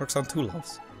 Works on two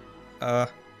levels.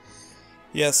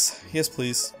 Yes. Yes,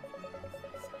 please.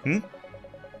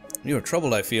 You are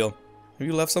troubled, I feel. Have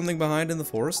you left something behind in the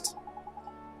forest?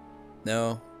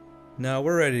 No. No,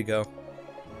 we're ready to go.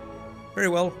 Very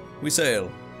well. We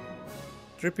sail.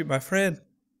 Drippy, my friend.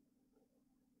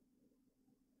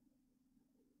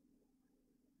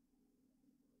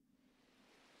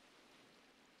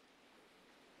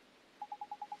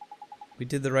 We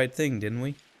did the right thing, didn't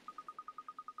we?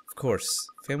 Of course.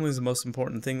 Family is the most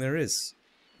important thing there is.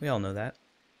 We all know that.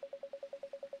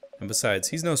 And besides,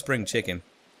 he's no spring chicken.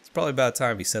 It's probably about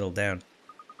time he settled down.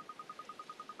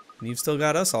 And you've still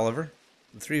got us, Oliver.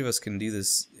 The three of us can do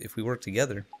this if we work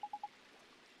together.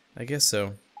 I guess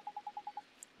so.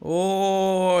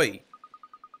 Oi!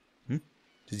 Did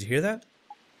you hear that?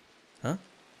 Huh?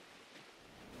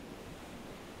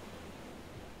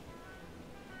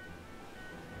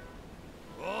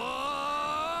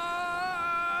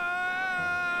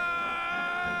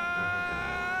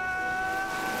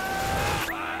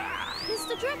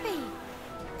 Mr. Drippy!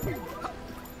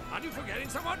 Are you forgetting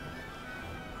someone?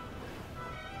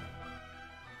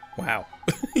 Wow.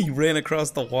 He ran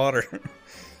across the water.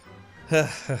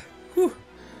 Whew.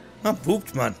 I'm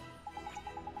pooped, man.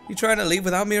 You trying to leave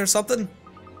without me or something?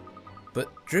 But,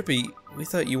 Drippy, we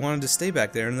thought you wanted to stay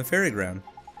back there in the fairy ground.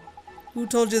 Who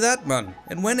told you that, man?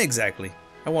 And when exactly?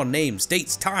 I want names,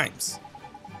 dates, times.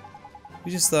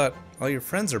 We just thought all your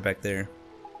friends are back there.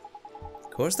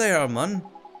 Of course they are, man.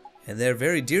 And they're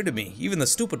very dear to me, even the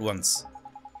stupid ones.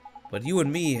 But you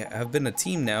and me have been a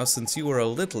team now since you were a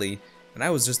littly, and I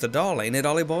was just a doll, ain't it,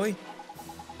 Ollie boy?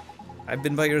 I've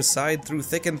been by your side through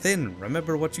thick and thin.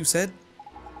 Remember what you said?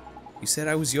 You said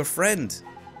I was your friend.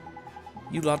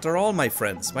 You lot are all my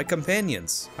friends, my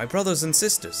companions, my brothers and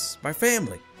sisters, my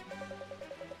family.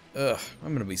 Ugh,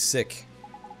 I'm gonna be sick.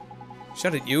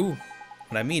 Shut it, you.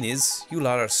 What I mean is, you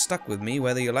lot are stuck with me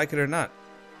whether you like it or not.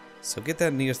 So get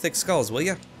that into your thick skulls, will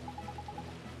ya?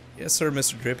 Yes, sir,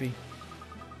 Mr. Drippy.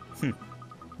 We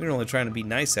were only trying to be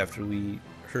nice after we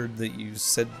heard that you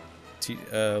said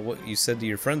to, what you said to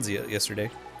your friends yesterday.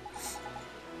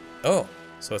 Oh,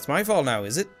 so it's my fault now,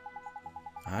 is it?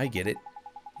 I get it.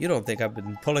 You don't think I've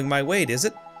been pulling my weight, is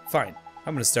it? Fine.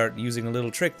 I'm gonna start using a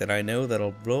little trick that I know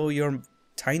that'll blow your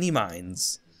tiny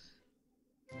minds.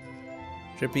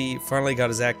 Drippy finally got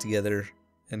his act together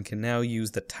and can now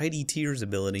use the Tidy Tears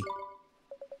ability.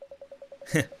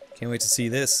 Can't wait to see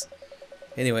this.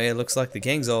 Anyway, it looks like the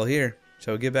gang's all here.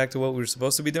 Shall we get back to what we were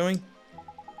supposed to be doing?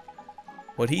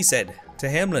 What he said to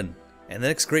Hamlin and the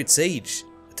next great sage.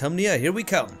 Autumnia, here we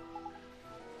come.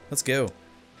 Let's go.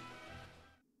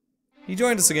 He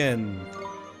joined us again.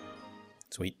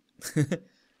 Sweet. You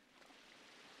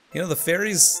know, the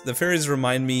fairies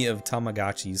remind me of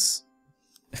Tamagotchis.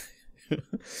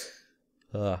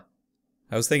 I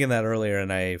was thinking that earlier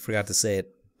and I forgot to say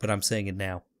it, but I'm saying it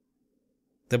now.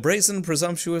 The brazen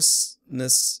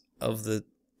presumptuousness of the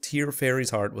Tear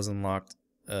Fairy's heart was unlocked,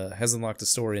 has unlocked a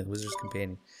story in the Wizard's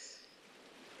Companion.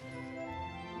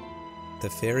 The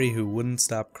fairy who wouldn't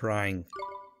stop crying.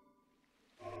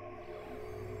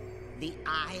 The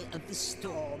eye of the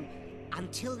storm.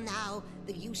 Until now,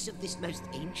 the use of this most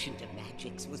ancient of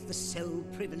magics was the sole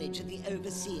privilege of the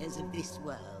overseers of this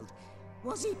world.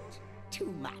 Was it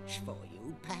too much for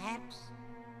you, perhaps?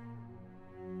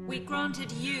 We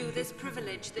granted you this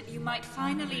privilege that you might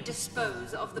finally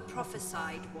dispose of the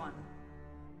prophesied one.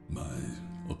 My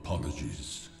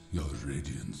apologies, Your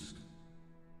Radiance.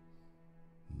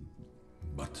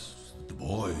 But the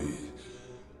boy,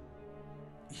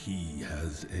 he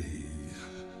has a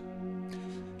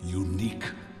unique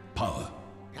power.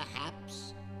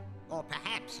 Perhaps. Or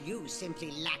perhaps you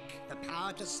simply lack the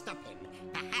power to stop him.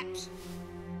 Perhaps.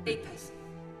 Apis.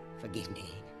 Forgive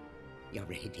me, Your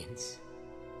Radiance.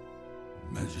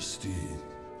 Majesty,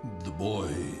 the boy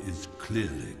is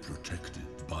clearly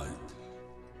protected by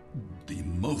the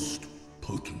most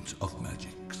potent of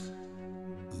magics.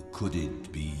 Could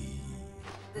it be...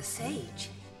 The sage,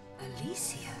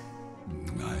 Alicia.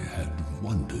 I had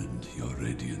wondered, Your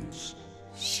Radiance.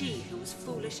 She who was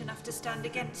foolish enough to stand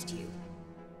against you.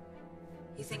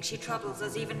 You think she troubles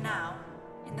us even now,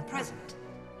 in the present?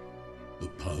 The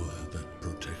power that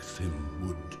protects him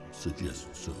would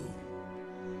suggest so.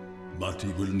 But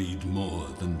he will need more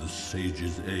than the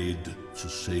sage's aid to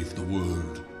save the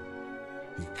world.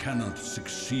 He cannot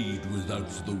succeed without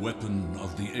the weapon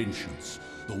of the ancients,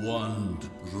 the wand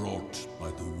wrought by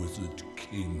the Wizard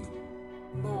King.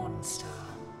 Mornstar.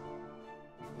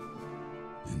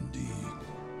 Indeed.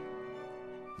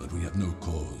 But we have no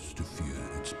cause to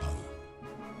fear its power.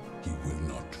 He will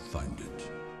not find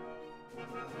it.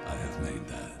 I have made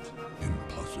that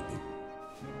impossible.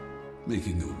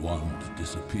 Making a wand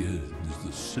disappear is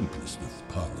the simplest of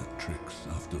parlor tricks,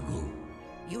 after all.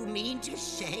 You mean to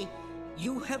say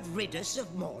you have rid us of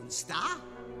Mornstar?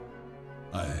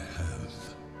 I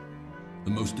have.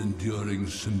 The most enduring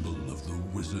symbol of the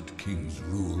Wizard King's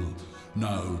rule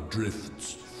now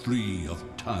drifts free of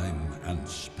time and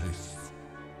space.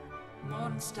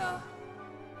 Mornstar.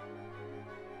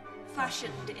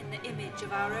 Fashioned in the image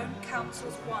of our own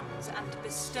council's wands and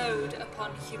bestowed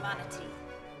upon humanity.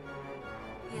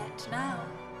 Yet now,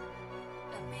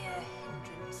 a mere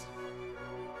hindrance.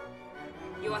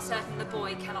 You are certain the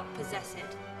boy cannot possess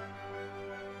it?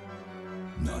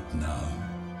 Not now,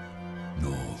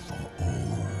 nor for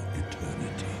all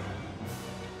eternity.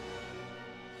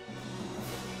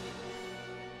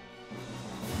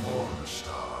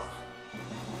 Mornstar.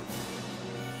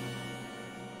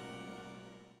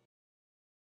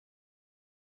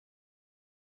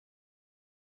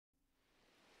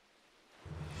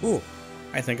 Ooh,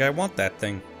 I think I want that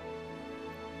thing.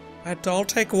 I'll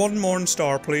take one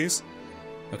Mornstar, please.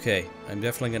 Okay, I'm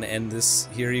definitely going to end this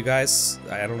here, you guys.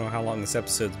 I don't know how long this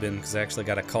episode's been, because I actually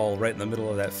got a call right in the middle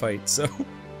of that fight, so...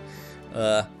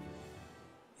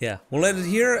 yeah, we'll end it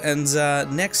here, and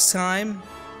next time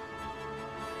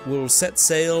we'll set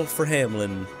sail for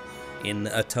Hamlin in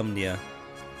Autumnia.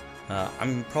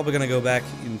 I'm probably gonna go back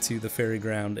into the fairy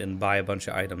ground and buy a bunch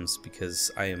of items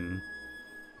because I am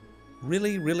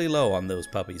really, really low on those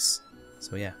puppies.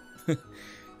 So yeah.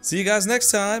 See you guys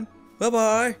next time.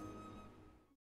 Bye-bye.